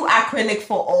do acrylic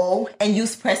for all and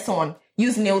use press-on.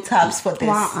 Use nail tabs for this.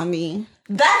 Wow, I mean...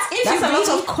 That's a lot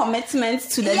of commitment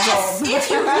to the job. If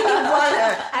you really want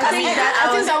to. I think that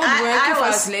would work if I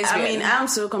was lesbian. I mean, I'm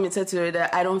so committed to it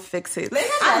that I don't fix it.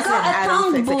 I've got a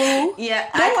pound, boo. Yeah,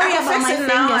 don't worry about fix my it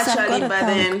now, fingers. actually,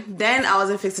 but then I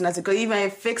wasn't fixing it because even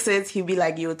if I fix it, he'd be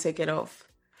like, "You'll take it off."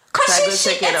 Because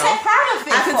she's proud of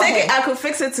it. I could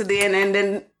fix it today, and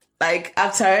then like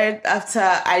after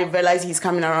I realize he's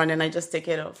coming around, and I just take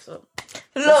it off. So.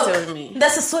 Look,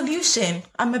 there's a solution.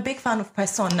 I'm a big fan of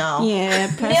press-on now. Yeah,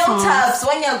 nail tabs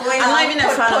when you're going. I'm not even a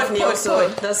fan of nails, so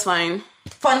that's fine.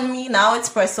 For me now, it's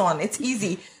press-on. It's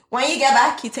easy. When you get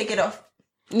back, you take it off.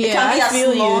 Yeah, I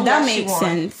feel you. That makes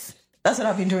sense. That's what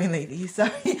I've been doing lately.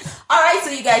 Sorry. All right, so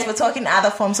you guys, we're talking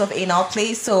other forms of anal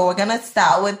play. So we're gonna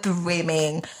start with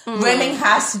rimming. Rimming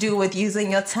has to do with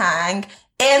using your tongue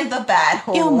in the bad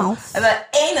hole. Your mouth. The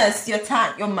anus, your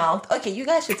tongue, your mouth. Okay, you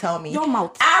guys should tell me. Your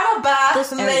mouth. Araba,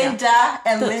 Linda,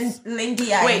 and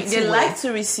Lindy are Wait, they like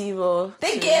to receive or...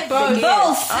 They give both.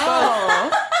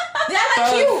 Oh. They're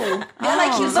like you. They're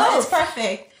like you. So it's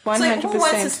perfect. 100%. So who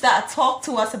wants to start? Talk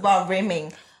to us about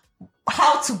rimming.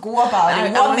 How to go about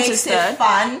it. What makes it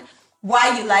fun.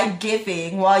 Why you like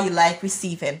giving. Why you like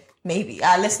receiving. Maybe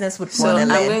our listeners would want to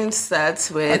learn. I'm going to start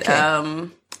with... Okay.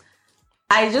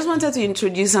 I just wanted to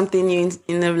introduce something new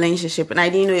in the relationship, and I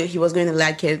didn't know he was going to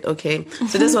like it. Okay,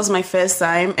 so this was my first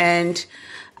time, and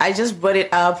I just brought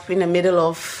it up in the middle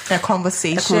of a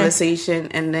conversation,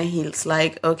 and then he's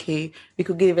like, "Okay, we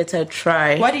could give it a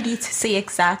try." What did he say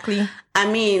exactly?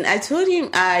 I mean, I told him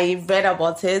I read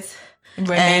about it,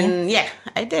 and yeah,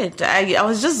 I did. I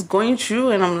was just going through,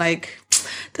 and I'm like,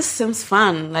 "This seems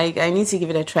fun. Like, I need to give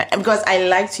it a try," because I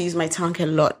like to use my tongue a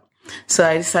lot. So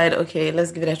I decided, okay,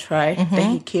 let's give it a try.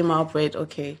 Then he came up with,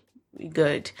 okay, we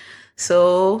good.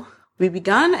 So we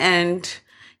began, and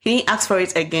he didn't ask for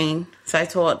it again. So I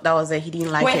thought that was it. He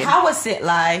didn't like it. Wait, how was it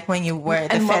like when you were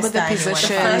the first time?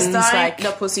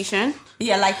 The position.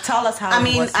 Yeah, like tell us how. I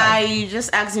mean, I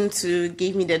just asked him to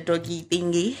give me the doggy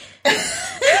thingy. Oh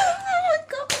my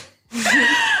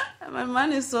god, my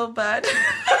man is so bad.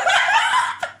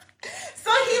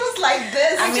 He was like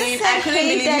this. I couldn't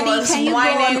believe Daddy, he was can you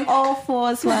whining. Go on all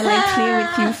fours while I play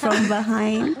with you from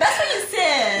behind? That's what you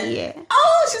said. Yeah.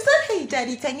 Oh, she said, "Hey,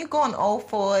 Daddy, can you go on all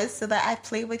fours so that I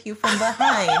play with you from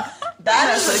behind?"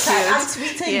 That's so cute. I'm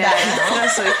tweeting that.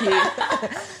 That's so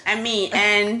cute.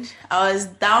 And I was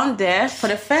down there for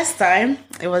the first time.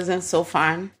 It wasn't so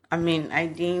fun. I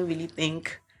didn't really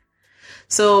think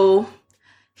so.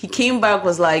 He came back,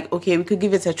 was like, okay, we could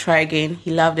give it a try again.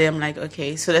 He loved it. I'm like,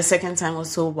 okay. So the second time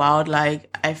was so wild. Like,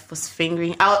 I was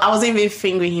fingering. I wasn't even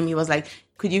fingering him. He was like,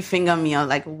 could you finger me? I was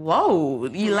like, whoa,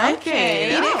 you like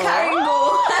it? You didn't carry go.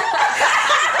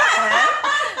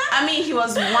 I mean, he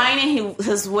was whining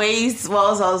his waist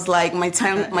whilst I was like, my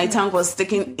tongue was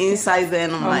sticking inside there,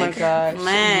 and I'm like, my gosh.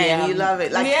 man, you love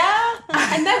it. Like,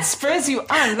 and that spurs you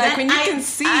on. Like when you can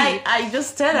see. I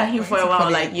just stared at him for a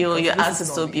while, like, yo, your ass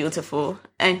is so beautiful.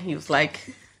 And he was like,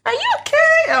 are you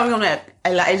okay? I'm like,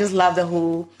 I just love the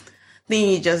whole thing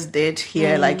he just did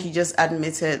here. Like, he just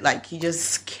admitted, like, he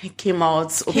just came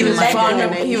out. He was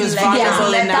vulnerable. He was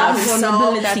vulnerable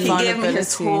enough. He gave me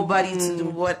his whole body to do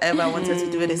whatever I wanted to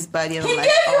do with his body. And he gave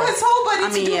you his whole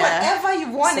body to do whatever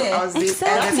you wanted. So I was doing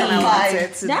everything I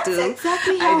wanted to That's do.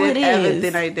 exactly how I did it is.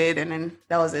 everything I did, and then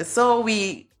that was it. So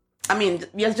we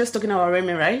are just talking about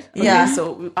Remy, right? Yeah. Okay,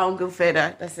 so I'll go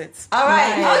further. That's it. All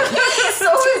right. Okay. So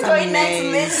who's going next?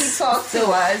 Lindsay, talk to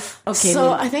us. Okay.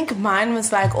 So I think mine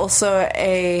was like also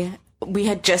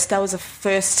that was the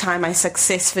first time I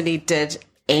successfully did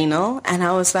anal. And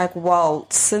I was like, well,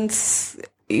 since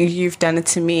you've done it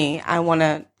to me, I want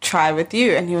to try with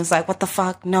you. And he was like, what the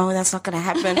fuck? No, that's not going to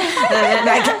happen.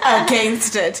 Like,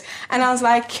 against it. And I was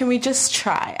like, can we just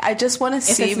try? I just want to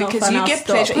see, because you get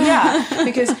pleasure. Yeah,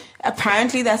 because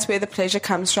apparently that's where the pleasure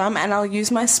comes from. And I'll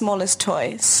use my smallest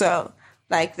toy. So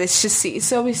like, let's just see.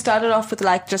 So we started off with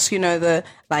like, just, the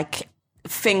like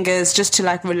fingers just to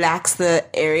like relax the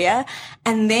area.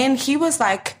 And then he was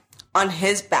like on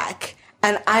his back.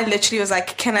 And I literally was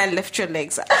like, can I lift your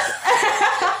legs up?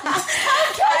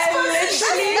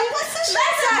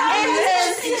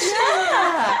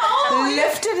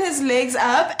 Lifted his legs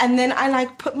up, and then I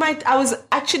like I was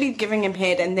actually giving him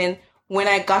head, and then when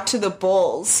I got to the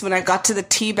balls, when I got to the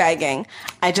teabagging,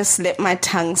 I just let my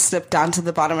tongue slip down to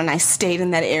the bottom, and I stayed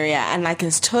in that area, and like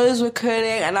his toes were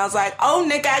curling, and I was like, oh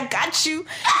nigga, I got you.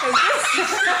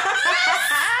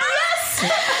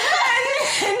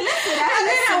 And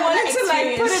then I wanted to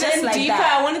like put it in deeper.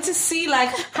 I wanted to see like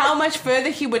how much further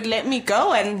he would let me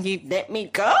go, and he let me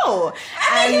go.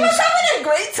 And he was having a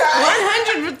great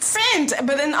time. 100%.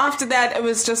 But then after that, it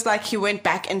was just like he went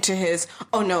back into his,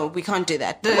 oh no, we can't do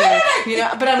that. But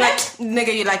I'm like,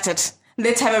 nigga, you liked it.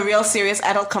 Let's have a real serious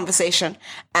adult conversation.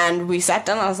 And we sat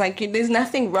down. I was like, there's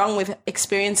nothing wrong with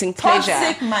experiencing pleasure.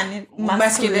 Toxic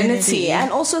masculinity. And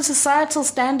also societal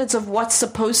standards of what's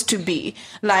supposed to be.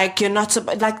 Like, you're not,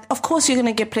 of course you're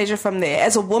going to get pleasure from there.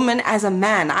 As a woman, as a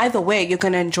man, either way, you're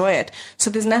going to enjoy it.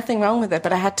 So there's nothing wrong with it.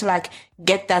 But I had to like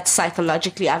get that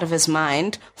psychologically out of his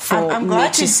mind for me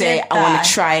to say, I want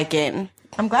to try again.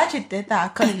 I'm glad you did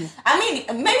that, because I mean,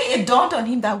 maybe it dawned on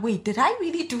him that, wait, did I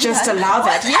really do just that? allow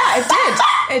that?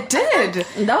 Yeah, it did.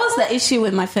 That was the issue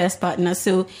with my first partner.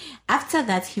 So after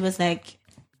that, he was like,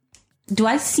 do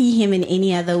I see him in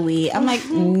any other way? I'm like,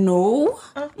 no.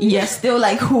 You're still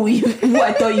like who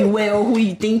I thought you were, or who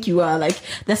you think you are. Like,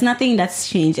 there's nothing that's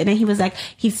changed. And then he was like,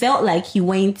 he felt like he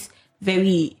went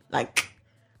very like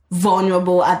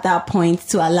vulnerable at that point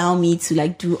to allow me to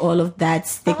like do all of that,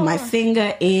 stick my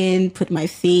finger in, put my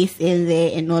face in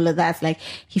there, and all of that. Like,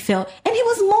 he felt, and he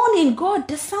was moaning, God,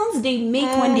 the sounds they make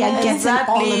when they are getting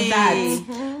all of that.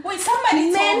 Wait,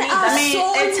 somebody told me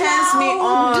that. It turns me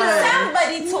on.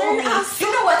 Somebody told me.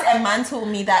 You know what a man told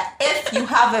me? That if you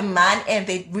have a man and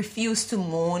they refuse to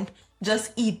moan,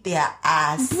 just eat their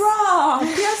ass. Bro,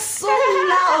 they're so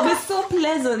loud. It's so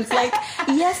pleasant. Like,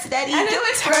 yes, daddy, and do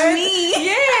it for me.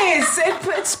 Yes,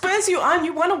 it spurs you on.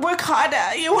 You want to work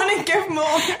harder. You want to give more.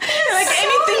 Like, so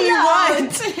anything you want.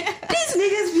 These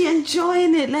niggas be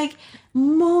enjoying it. Like,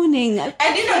 moaning. And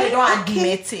they don't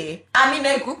admit it. I'm in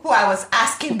a group where I was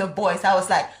asking the boys. I was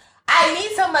like, I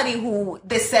need somebody who,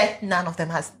 they said none of them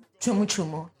has chumu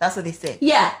chumu. That's what they said.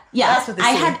 Yeah. That's what they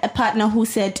I said. had a partner who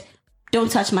said, don't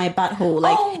touch my butthole.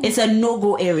 Like, it's a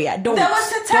no-go area. Don't. There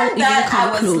was a time that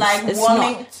I was like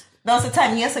warming. There was a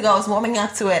time years ago I was warming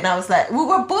up to it, and I was like, we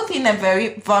were both in a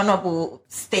very vulnerable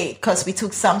state because we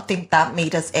took something that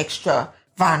made us extra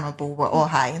vulnerable. We're all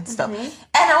high and stuff. And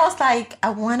I was like,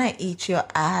 I want to eat your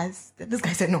ass. This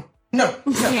guy said no.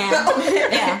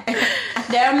 Yeah.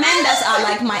 There are men that are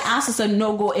like, my ass is a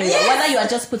no-go area. Yes. Whether you are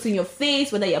just putting your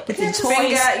face, whether you're putting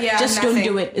toys, just don't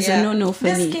do it. It's a no-no for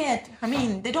me. They're scared. I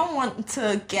mean, they don't want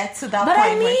to get to that point. But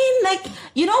I mean, where... like,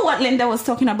 you know what Linda was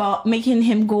talking about, making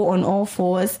him go on all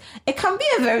fours? It can be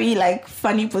a very, like,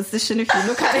 funny position if you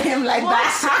look at him like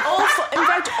that. In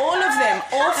fact, all of them,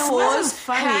 all fours,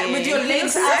 funny. With your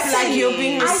legs up like you're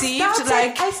being received.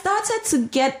 I started to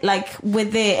get, like,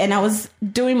 with it, and I was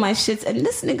doing my shit, and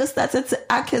this nigga started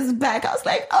to act his back. I was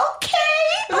like, okay.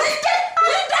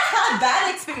 Linda had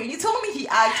bad experience. You told me he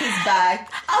acted his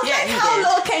back. I was like, how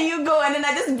low can you go? And then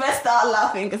I just burst out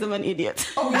laughing because I'm an idiot.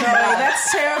 Oh no,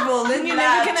 that's terrible. Then you're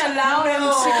never gonna allow him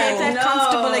to get that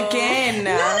comfortable again.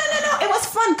 No. It was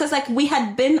fun. fun because like we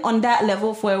had been on that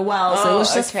level for a while, so it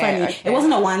was just funny. Okay. It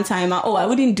wasn't a one timer. I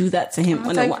wouldn't do that to him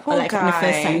on a first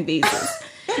time basis.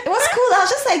 It was cool. I was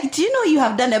just like, do you know you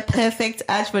have done a perfect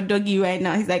act for Doggy right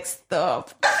now? He's like,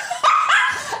 stop.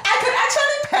 I could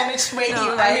actually penetrate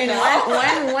you right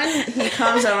now. When he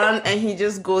comes around and he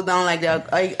just go down like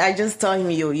that, I just tell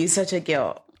him, you're such a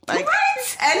girl. Like,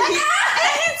 what? And he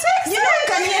takes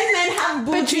Ghanaian men have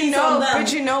booties on them.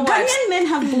 But you know what? Ghanaian men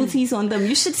have booties on them.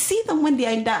 You should see them when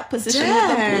they're in that position with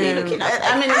them booty looking up.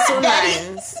 I mean, it's so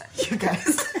nice. You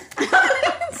guys.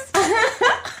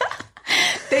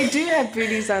 They do have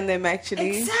booties on them,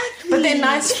 actually. Exactly. But they're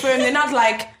nice firm. They're not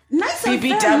like nice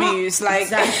BBWs. Like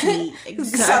exactly.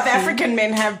 South African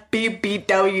men have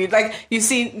BBW. Like you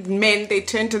see men, they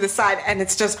turn to the side and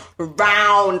it's just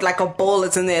round like a ball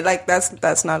is in there. Like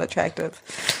that's not attractive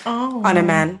on a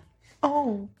man.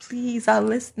 Oh, please, our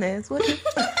listeners. What?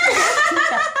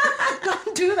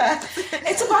 Don't do that.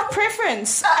 It's about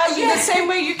preference. The same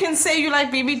way you can say you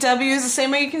like BBWs, the same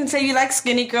way you can say you like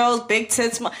skinny girls, big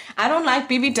tits. I don't like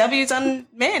BBWs on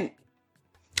men.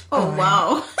 Oh,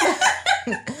 wow.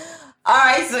 All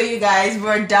right, so you guys,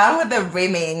 we're done with the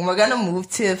rimming. We're going to move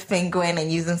to fingering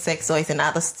and using sex toys and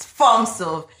other forms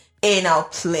of anal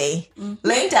play.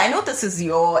 Linda, I know this is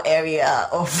your area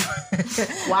of...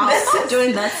 Wow, stop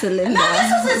doing that to Linda. No,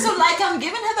 this is it. So, like, I'm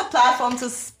giving her the platform to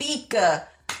speak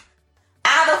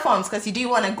other forms, because you do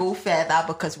want to go further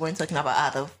because we're talking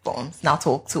about other forms. Now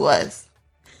talk to us.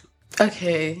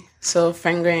 Okay, so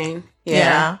fingering.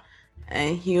 Yeah.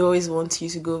 And he always wants you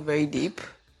to go very deep.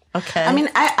 Okay. I mean,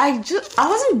 I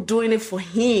wasn't doing it for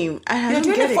him. You're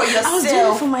doing it for yourself. I was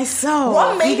doing it for myself.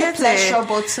 What made it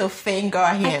pleasurable to finger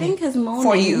him? I think his moaning.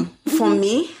 For you. For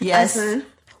me? Yes.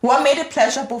 What made it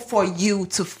pleasurable for you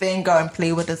to finger and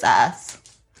play with his ass?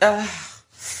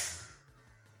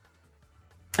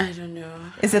 I don't know.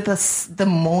 Is it the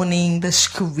moaning, the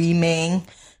screaming,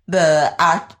 the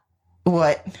art?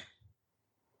 What?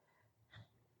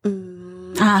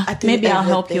 Maybe I'll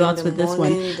help you out with this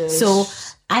one. So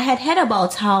I had heard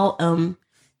about how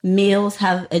males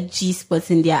have a G-spot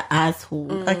in their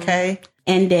asshole. Okay.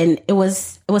 And then it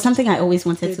was something I always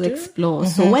wanted to explore.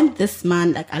 So when this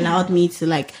man like allowed me to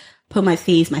like put my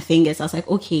fingers, I was like,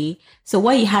 okay. So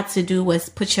what you had to do was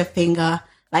put your finger,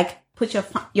 like put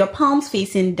your palms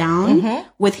facing down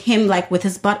with him, like with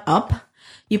his butt up.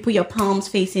 You put your palms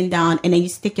facing down and then you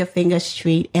stick your finger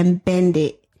straight and bend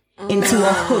it into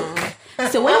a hook.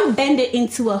 So when you bend it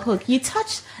into a hook, you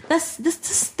touch this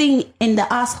thing in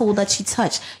the asshole that you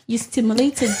touch. You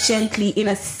stimulate it gently in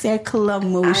a circular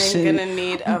motion. I'm gonna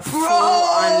need a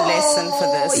full-on lesson for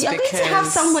this. You're going to have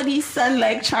somebody's son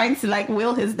like trying to like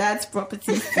will his dad's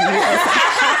properties to you.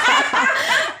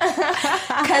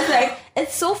 Because like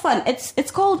it's so fun.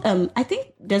 It's called I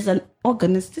think there's an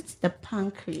organ. It's the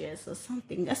pancreas or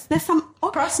something. There's some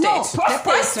prostate. No,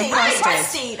 prostate.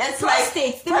 It's like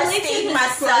prostate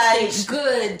massage.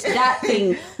 Good. That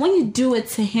thing. When you do it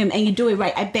to him and you do it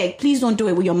right, I beg, please don't do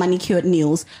it with your manicured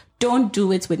nails. Don't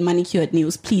do it with manicured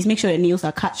nails. Please make sure your nails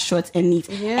are cut short and neat.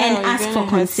 And ask for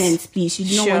consent, please.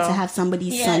 You don't want to have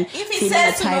somebody's son. If he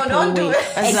says no, don't do it.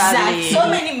 Exactly. So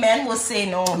many men will say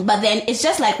no. But then it's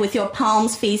just like with your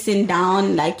palms facing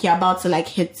down, like you're about to like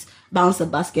bounce a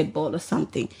basketball or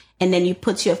something. And then you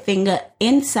put your finger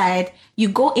inside, you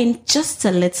go in just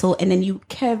a little, and then you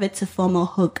curve it to form a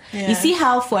hook. Yeah. You see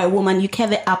how for a woman, you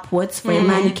curve it upwards, for a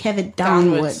man, you curve it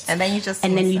downwards. And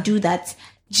then you do that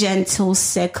gentle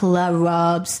circular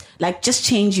rubs. Like just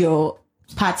change your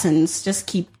patterns. Just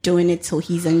keep doing it till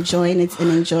he's enjoying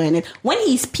it. When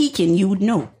he's peaking, you would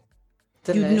know.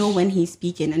 You know when he's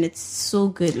speaking, and it's so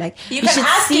good. Like you should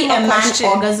see a man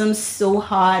orgasm so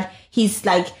hard. He's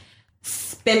like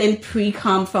spilling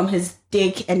pre-cum from his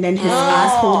dick, and then his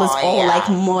asshole is all like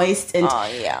moist. And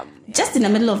just in the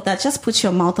middle of that, just put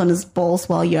your mouth on his balls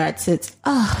while you're at it.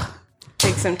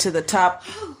 Takes him to the top.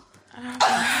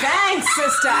 Thanks,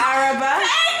 Sister Araba.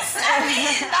 Thanks. I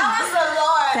mean, that was a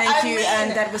lot. Thank you.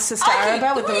 And that was Sister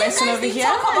Araba with the lesson over here.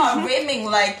 Talk about rimming.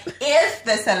 Like, if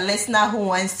there's a listener who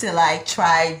wants to like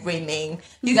try rimming,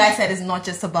 you guys said it's not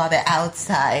just about the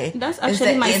outside. That's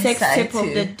actually my sex tip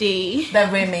of the day. The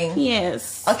rimming.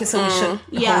 Yes. Okay, so we should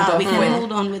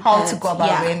hold on with how to go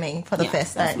about rimming for the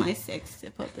first time. That's my sex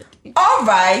tip of the day. All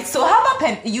right. So how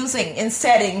about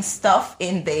inserting stuff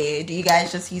in there? Do you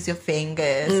guys just use your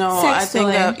fingers? No, I think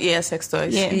that sex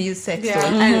toys. Yeah. You use sex toys.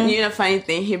 And you know, funny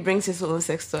thing, he brings his own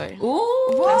sex toy. Ooh,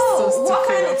 so what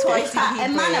kind of toys? A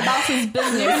man about his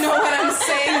business. You know what I'm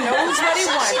saying? Knows what he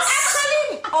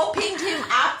wants. opened him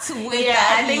up to it. Yeah,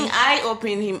 I think I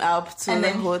opened him up to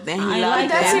the whole thing. He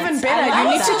loved That's it. even better. You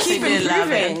need to keep He did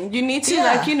love improving. You need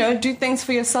to do things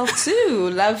for yourself too.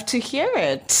 Love to hear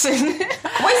it.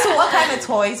 Wait, so what kind of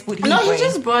toys would he No, bring? he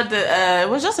just brought it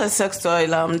was just a sex toy.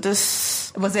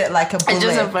 Was it like a bullet?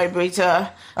 Just a vibrator.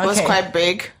 It was quite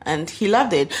big, and he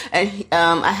loved it. And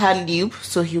I had lube,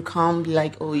 so he can't be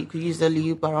like, oh, you could use the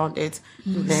lube around it.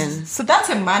 Then So that's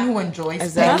a man who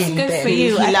enjoys That's pegging. good then. for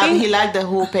you. he liked the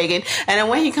whole pegging. And then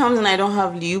when he comes and I don't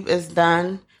have lube, it's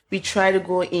done. We try to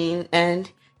go in,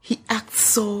 and he acts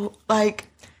so like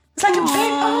it's like a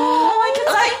big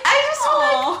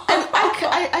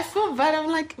I feel bad. I'm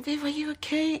like, babe, are you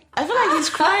okay? I feel like he's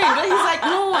crying, but he's like,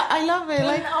 no, I love it.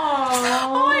 Like,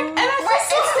 and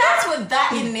it starts with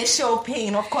that initial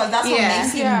pain. Of course, that's what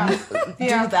makes him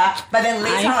do that. But then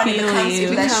later on, it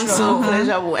becomes so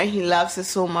pleasurable, and he loves it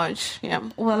so much. Yeah.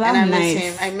 Well, and I miss nice.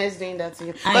 him. I miss doing that to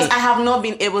him because I have not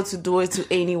been able to do it to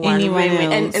anyone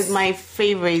else. And it's my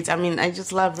favorite. I mean, I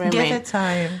just love Remy. Give it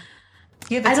time.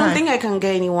 I don't think I can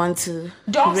get anyone to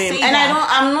don't rim. say and that.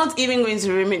 I'm not even going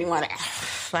to rim anyone.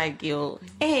 Like, yo,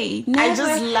 hey, I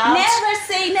just love. Never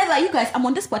say never. You guys, I'm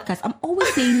on this podcast. I'm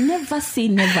always saying never say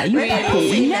never. You people,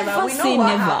 never we know say what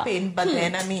never. happened, but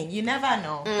then I mean, you never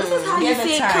know. This is how you Give it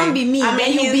say it time. can't be me. I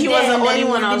then mean, you'll be he was there the and only then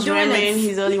one you'll I be was doing rimming. it.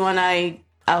 He's the only one I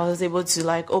was able to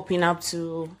like open up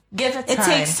to. Give it It time.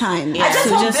 takes time. I just So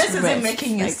hope just this isn't rest.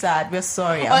 making you Like, sad. We're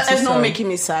sorry. It's not making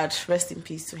me sad. Rest in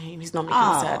peace to him. He's not making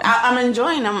me sad. I'm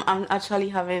enjoying. I'm actually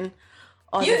having.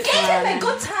 You gave him a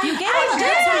good time. You gave him a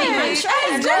good time. I'm sure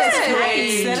it's good.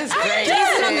 That is great. He's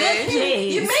in a good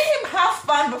place. You made him have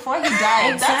fun before he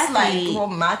died. That's Exactly. like what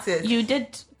matters. You did.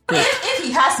 If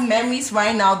he has memories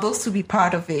right now, those will be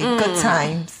part of it. Good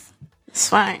times. It's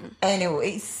fine.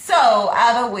 Anyway, so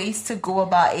other ways to go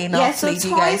about anal Yeah, so play, toys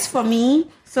you guys. for me.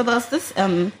 So there's this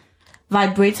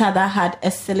vibrator that had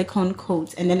a silicone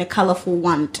coat and then a colorful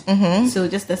wand. So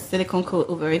just a silicone coat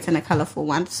over it and a colorful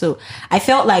wand. So I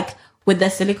felt like with the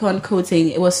silicone coating,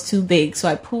 it was too big. So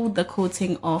I pulled the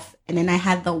coating off and then I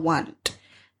had the wand.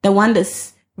 The wand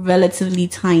is relatively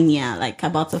tinier, like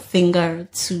about a finger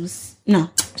to,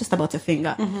 just about a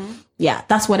finger. Yeah,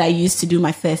 that's what I used to do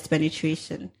my first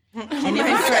penetration. And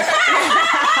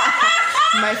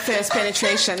My first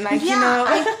penetration, like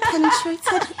I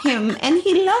penetrated him and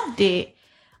he loved it.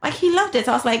 Like he loved it.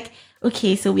 So I was like,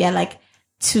 okay, so we are like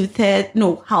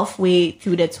halfway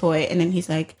through the toy, and then he's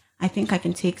like, I think I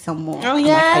can take some more. Oh, I'm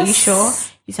yes. like, are you sure?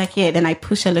 He's like, yeah. Then I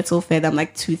push a little further. I'm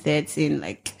like 2/3 in.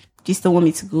 Like, do you still want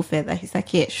me to go further? He's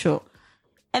like, yeah, sure.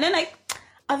 And then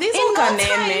are these all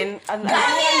Ghanaian men?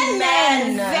 Ghanaian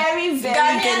men. very, very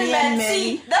Ghanaian men.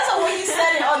 See, that's what when you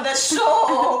said it on the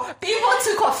show, people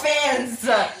took offense.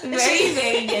 very,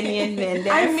 very Ghanaian men.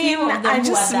 There are I a mean, few of them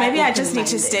who are that I just need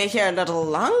to open-minded. stay here a little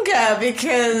longer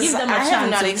because Give them a I have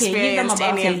chance, not okay? Give them experienced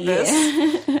about any a of this.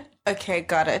 Okay,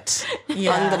 got it.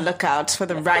 Yeah. On the lookout for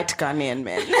the right Ghanaian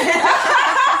men.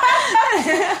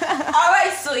 All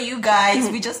right, so you guys,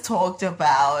 we just talked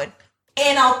about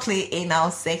anal play, anal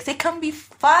sex. It can be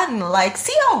fun. Like,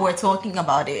 see how we're talking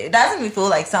about it. It doesn't feel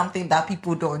like something that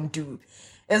people don't do.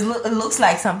 It looks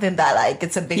like something that, like,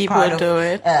 it's a big People part of do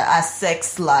it. our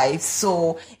sex life.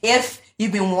 So if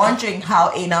you've been wondering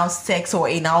how anal sex or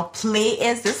anal play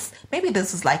is, maybe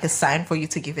this is like a sign for you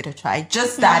to give it a try.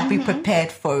 Just that, be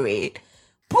prepared for it.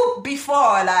 Poop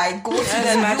before, like, go to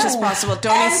As the much as loo. possible.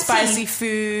 Don't eat Empty. spicy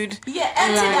food. Yeah,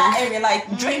 empty that area.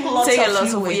 Like, drink lots Take a of lot of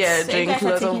fluids. yeah, So you drink guys are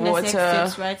lots of taking the sex water.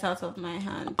 tips right out of my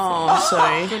hand. Oh,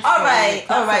 sorry. All right.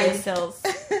 Yourselves.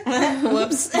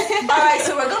 Whoops. All right,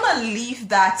 so we're gonna leave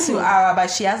that to Araba.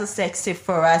 She has a sex tip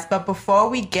for us. But before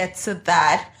we get to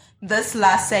that, this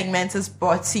last segment is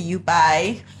brought to you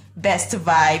by Best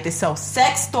Vibe. They sell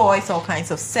sex toys, all kinds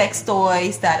of sex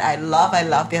toys that I love. I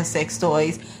love their sex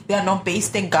toys. They are not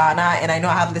based in Ghana, and I know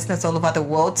I have listeners all over the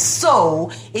world.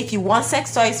 So if you want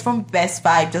sex toys from Best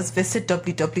Vibe, just visit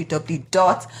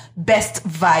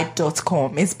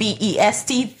www.bestvibe.com. It's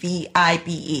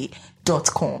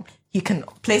BESTVIBE.com. You can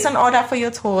place an order for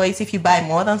your toys. If you buy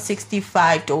more than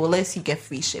 $65, you get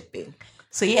free shipping.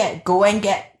 So yeah, go and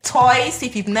get toys.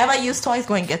 If you've never used toys,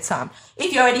 go and get some.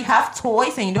 If you already have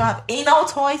toys and you don't have anal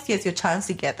toys, here's your chance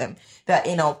to get them. There are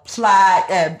anal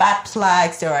butt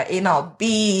plugs, there are anal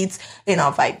beads,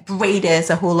 anal vibrators,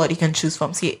 a whole lot you can choose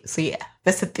from. So yeah,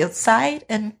 visit their site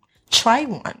and try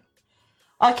one.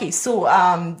 Okay, so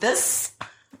this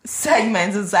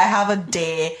segment is I have a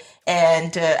day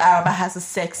and Araba has a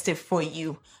sex tip for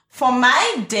you. For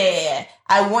my day,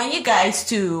 I want you guys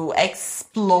to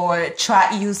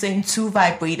try using 2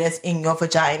 vibrators in your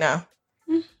vagina.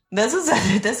 This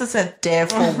is a dare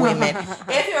for women.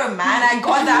 If you're a man, I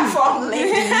got that from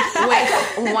lady.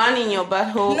 Wait, one in your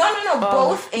butthole? No,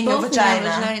 both in your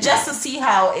vagina. Just to see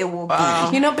how it will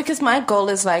be. You know, because my goal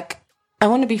is like, I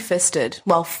want to be fisted.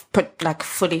 Well,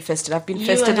 fully fisted. I've been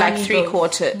fisted like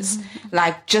 3/4.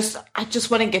 Like I just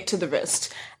want to get to the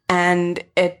wrist. And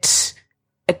it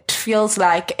feels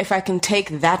like if I can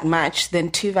take that much,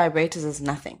 then 2 vibrators is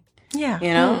nothing. Yeah.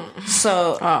 You know?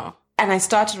 So... And I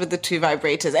started with the 2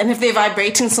 vibrators. And if they're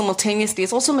vibrating simultaneously,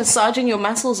 it's also massaging your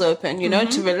muscles open, you know,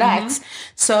 to relax.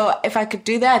 So if I could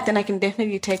do that, then I can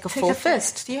definitely take a full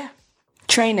fist. Yeah.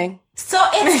 Training. So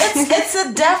it's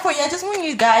a dare for you. I just want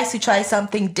you guys to try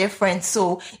something different.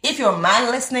 So if you're a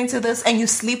man listening to this and you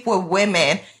sleep with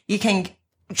women, you can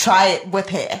try it with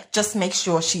her. Just make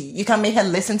sure you can make her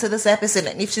listen to this episode.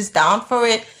 And if she's down for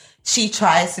it, she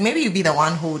tries. Maybe you be the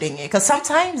one holding it. Because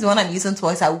sometimes when I'm using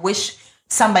toys, I wish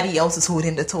somebody else is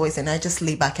holding the toys and I just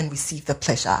lay back and receive the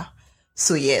pleasure.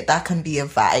 So yeah, that can be a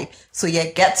vibe. So yeah,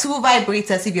 get 2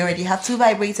 vibrators. If you already have 2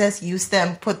 vibrators, use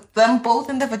them, put them both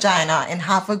in the vagina and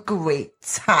have a great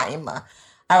time.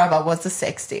 Araba, what's the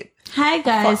sex tip? Hi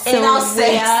guys.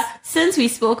 Since we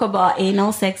spoke about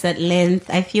anal sex at length,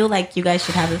 I feel like you guys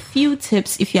should have a few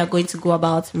tips if you are going to go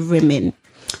about rimming.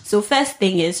 So first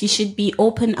thing is you should be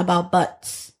open about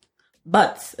butts.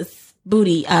 Butts, it's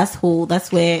booty, asshole.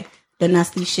 That's where the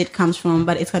nasty shit comes from,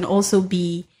 but it can also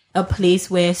be a place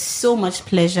where so much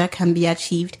pleasure can be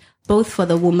achieved, both for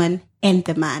the woman and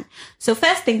the man. So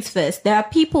first things first, there are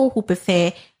people who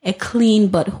prefer a clean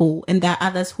butthole, and there are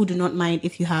others who do not mind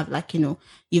if you have, like, you know,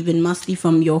 you've been musty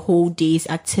from your whole day's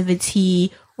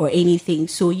activity or anything.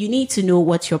 So you need to know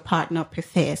what your partner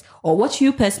prefers or what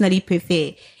you personally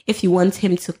prefer. If you want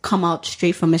him to come out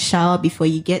straight from a shower before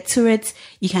you get to it,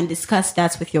 you can discuss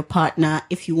that with your partner.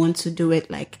 If you want to do it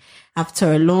like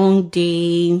after a long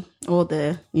day, all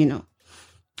the, you know,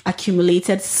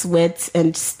 accumulated sweat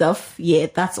and stuff. Yeah,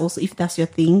 that's also, if that's your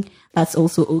thing, that's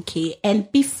also okay. And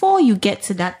before you get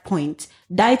to that point,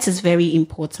 diet is very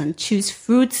important. Choose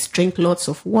fruits, drink lots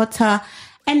of water.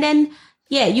 And then,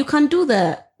 yeah, you can do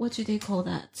what do they call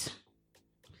that?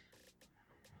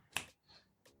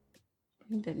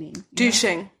 The name.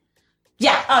 Douching.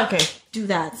 Yeah, okay. Do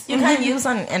that. You can use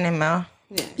an enema.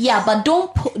 Yeah, but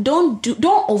don't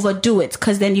overdo it,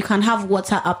 because then you can have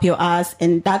water up your ass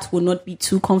and that will not be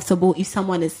too comfortable if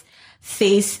someone's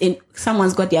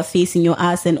got their face in your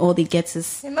ass and all they get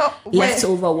is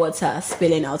leftover water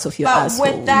spilling out of your ass.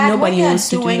 But with that, nobody wants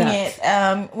to do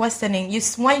that. What's the name?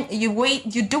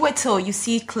 You do it till you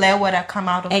see clear water come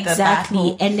out of the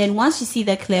bathroom. And then once you see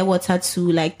the clear water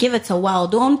too, like, give it a while.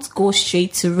 Don't go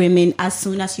straight to rimming as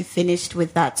soon as you finished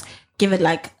with that. Give it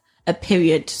like a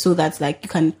period so that like you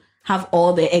can have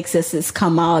all the excesses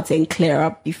come out and clear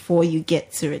up before you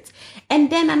get to it. And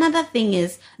then another thing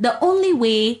is, the only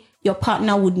way your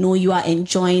partner would know you are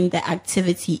enjoying the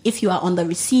activity, if you are on the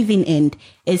receiving end,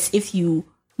 is if you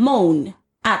moan,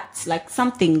 act like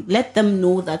something. Let them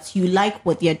know that you like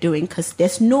what you're doing, because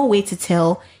there's no way to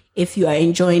tell if you are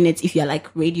enjoying it if you're like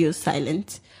radio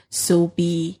silent. So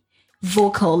be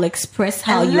vocal, express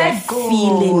how you are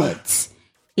feeling it.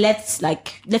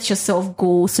 Let yourself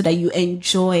go so that you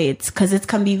enjoy it, because it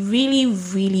can be really,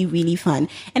 really, really fun.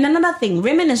 And another thing,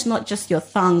 rimming is not just your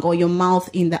tongue or your mouth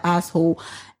in the asshole.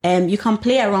 You can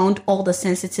play around all the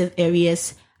sensitive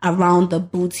areas around the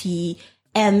booty.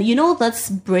 You know, that's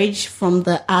bridge from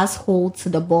the asshole to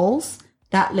the balls,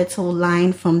 that little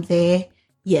line from there.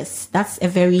 Yes, that's a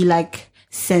very like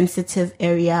sensitive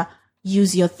area.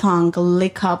 Use your tongue,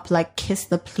 lick up, like kiss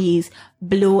the place,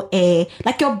 blow air,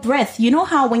 like your breath. You know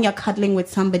how when you're cuddling with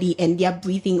somebody and they're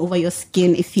breathing over your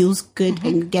skin, it feels good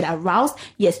and you get aroused?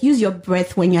 Yes, use your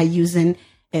breath when you're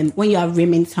when you are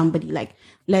rimming somebody. Like,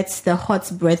 let the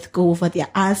hot breath go over their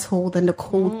asshole, then the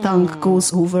cold tongue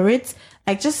goes over it.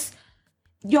 Like, just,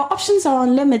 your options are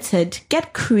unlimited.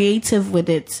 Get creative with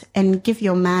it and give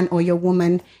your man or your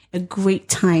woman a great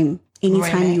time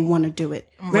anytime you want to do it.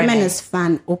 Rimming is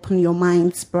fun. Open your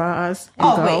minds, bras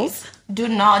and girls. Do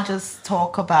not just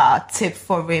talk about tip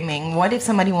for rimming. What if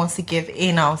somebody wants to give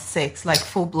anal sex, like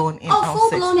full-blown anal sex?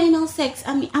 Full-blown anal sex.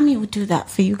 I mean, we do that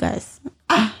for you guys.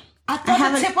 I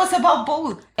thought the tip was about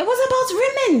both. It was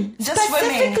about rimming. Just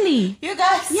specifically. Rimming. You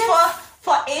guys,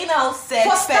 for anal sex.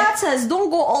 For starters,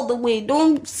 don't go all the way.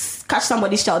 Don't catch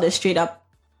somebody's shoulder straight up.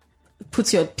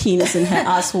 Put your penis in her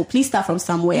asshole. Please start from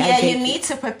somewhere. Yeah, you need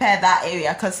to prepare that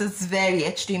area because it's very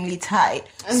extremely tight.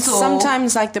 And so,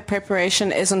 sometimes, like, the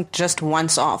preparation isn't just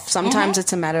once off. Sometimes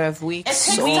it's a matter of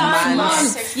weeks or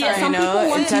months. Yeah, some people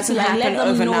want it doesn't happen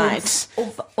overnight.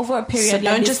 Over a period. So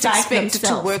don't just expect it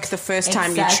to work the first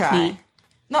time you try.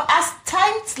 No, as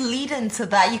times lead into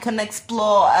that, you can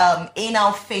explore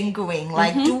anal fingering,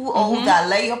 like do all that,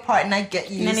 let your partner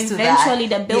get used to that. And then eventually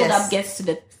the build-up gets to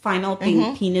the final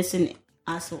thing, penis and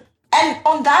asshole. And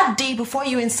on that day, before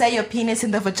you insert your penis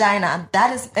in the vagina,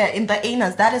 that is in the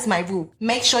anus, that is my rule.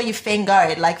 Make sure you finger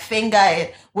it, like finger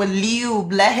it with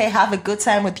lube. Let her have a good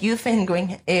time with you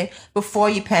fingering it before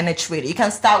you penetrate it. You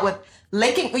can start with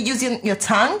licking, using your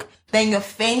tongue, then your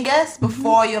fingers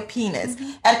before your penis.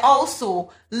 And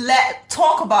also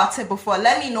talk about it before.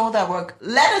 Let me know that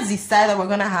let us decide that we're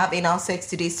gonna have anal sex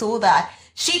today, so that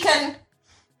she can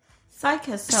psych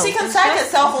herself. She can psych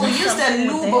herself, or use the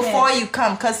lube before you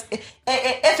come. Because if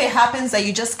it happens that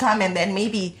you just come and then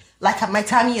maybe like my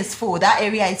tummy is full, that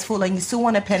area is full, and you still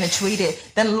want to penetrate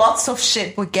it, then lots of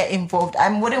shit would get involved.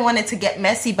 I wouldn't want it to get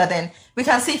messy, but then we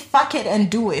can say fuck it and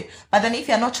do it. But then if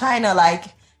you're not trying to like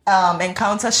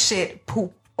encounter shit,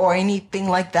 poop, or anything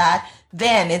like that,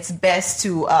 then it's best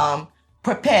to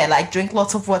prepare, like drink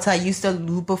lots of water, use the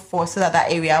lube before, so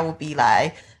that area will be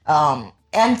like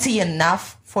empty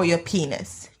enough for your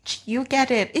penis. You get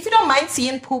it. If you don't mind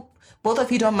seeing poop, both of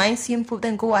you don't mind seeing poop,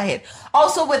 then go ahead.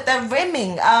 Also with the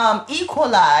rimming, E.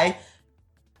 coli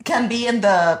can be in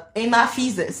the anal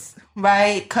feces,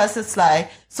 right? Because it's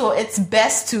like, so it's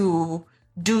best to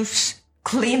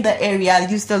clean the area,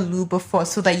 use the lube before,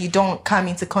 so that you don't come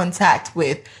into contact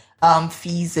with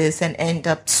feces and end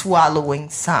up swallowing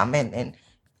some and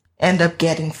end up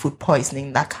getting food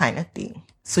poisoning, that kind of thing.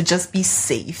 So just be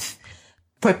safe.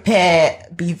 Prepare,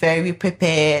 be very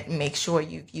prepared. Make sure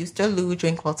you've used the lube,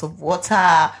 drink lots of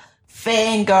water,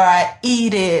 finger,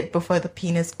 eat it before the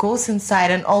penis goes inside,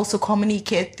 and also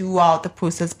communicate throughout the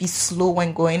process. Be slow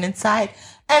when going inside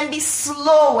and be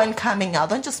slow when coming out.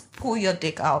 Don't just pull your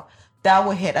dick out. That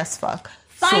will hit as fuck.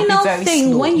 Final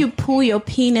thing, when you pull your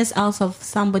penis out of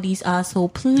somebody's asshole,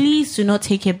 please do not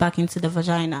take it back into the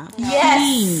vagina. Yes.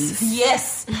 Please.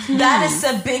 Yes. Please. That is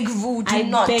a big rule. Do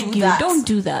not do that. Don't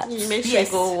do that. Make sure you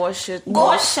go wash it.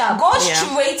 Go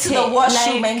straight to the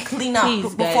washroom and clean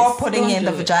up before putting it in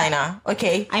the vagina.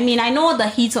 Okay? I mean, I know the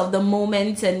heat of the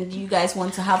moment and you guys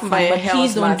want to have fun, but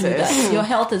please don't do that. Your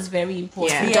health is very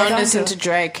important. Yeah, don't listen to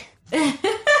Drake.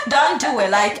 Don't do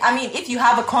it. Like, I mean, if you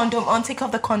have a condom on, take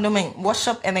off the condom and wash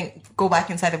up and then go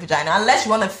back inside the vagina. Unless you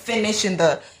want to finish in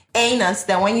the anus,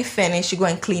 then when you finish, you go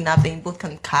and clean up, then you both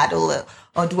can cuddle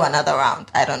or do another round.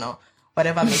 I don't know.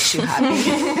 Whatever makes you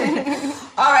happy.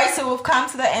 All right, so we've come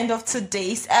to the end of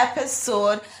today's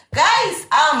episode. Guys,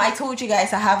 I told you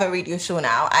guys I have a radio show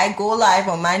now. I go live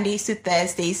on Mondays to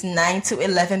Thursdays, 9 to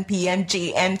 11 p.m.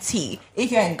 GMT.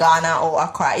 If you're in Ghana or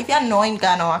Accra. If you're not in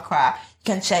Ghana or Accra,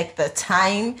 you can check the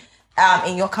time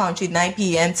in your country, 9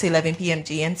 p.m. to 11 p.m.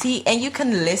 GMT, and you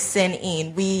can listen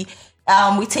in. We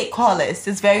take callers.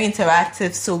 It's very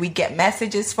interactive, so we get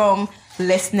messages from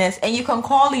listeners, and you can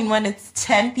call in when it's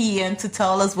 10 p.m. to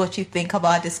tell us what you think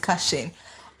about discussion.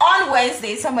 On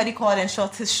Wednesday, somebody called and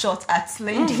shot his shot at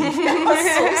Lindy. That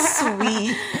was so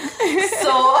sweet.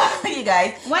 So, you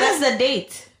guys. When is the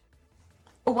date?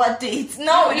 What date?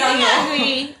 No,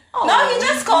 Oh. No, he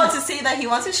just called to say that he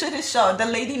wants to shoot his shot. The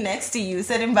lady next to you,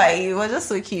 sitting by you, was just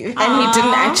so cute. And he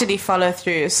didn't actually follow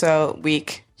through, so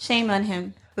weak. Shame on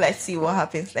him. Let's see what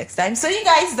happens next time. So you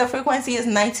guys, the frequency is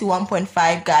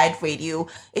 91.5 Guide Radio.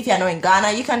 If you're not in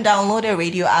Ghana, you can download a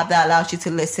radio app that allows you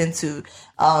to listen to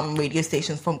radio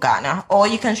stations from Ghana. Or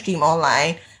you can stream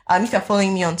online. If you're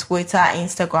following me on Twitter,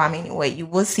 Instagram, anyway, you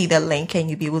will see the link and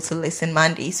you'll be able to listen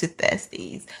Mondays to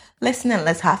Thursdays. Listen and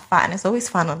let's have fun. It's always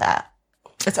fun on that.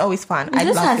 It's always fun.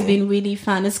 This has been really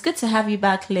fun. It's good to have you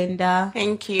back, Linda.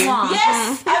 Thank you. Wow.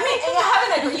 Yes. I mean, you're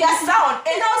having your sound.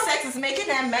 Anal sex is making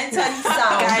her mentally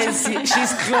sound. Guys,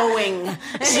 she's glowing.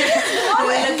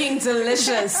 We're looking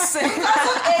delicious. Because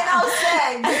of anal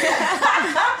sex.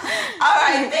 All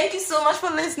right. Thank you so much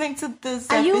for listening to this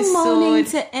episode. Are you moaning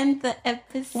to end the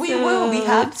episode? We will. We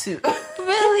have to.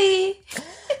 Really?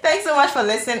 Thanks so much for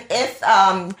listening. If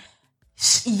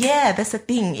yeah, that's the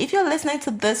thing. If you're listening to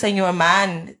this and you're a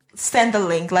man, send the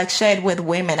link, like share it with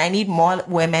women. I need more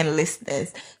women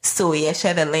listeners. So yeah,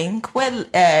 share the link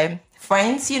with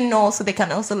friends you know, so they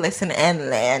can also listen and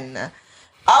learn.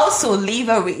 Also,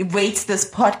 rate this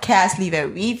podcast, leave a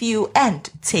review, and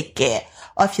take care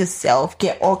of yourself.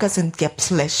 Get orgasm, get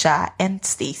pleasure, and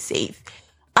stay safe.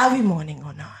 Are we mourning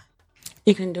or not?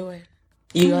 You can do it.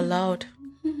 You're loud.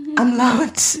 I'm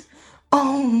loud.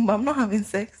 Oh, but I'm not having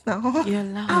sex now. You're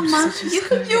loud. You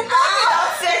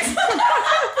without sex.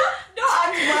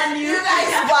 You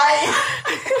guys, bye.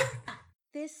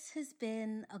 This has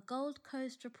been a Gold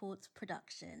Coast Reports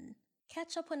production.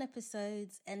 Catch up on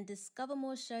episodes and discover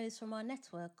more shows from our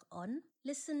network on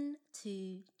listen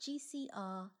to gcr.com.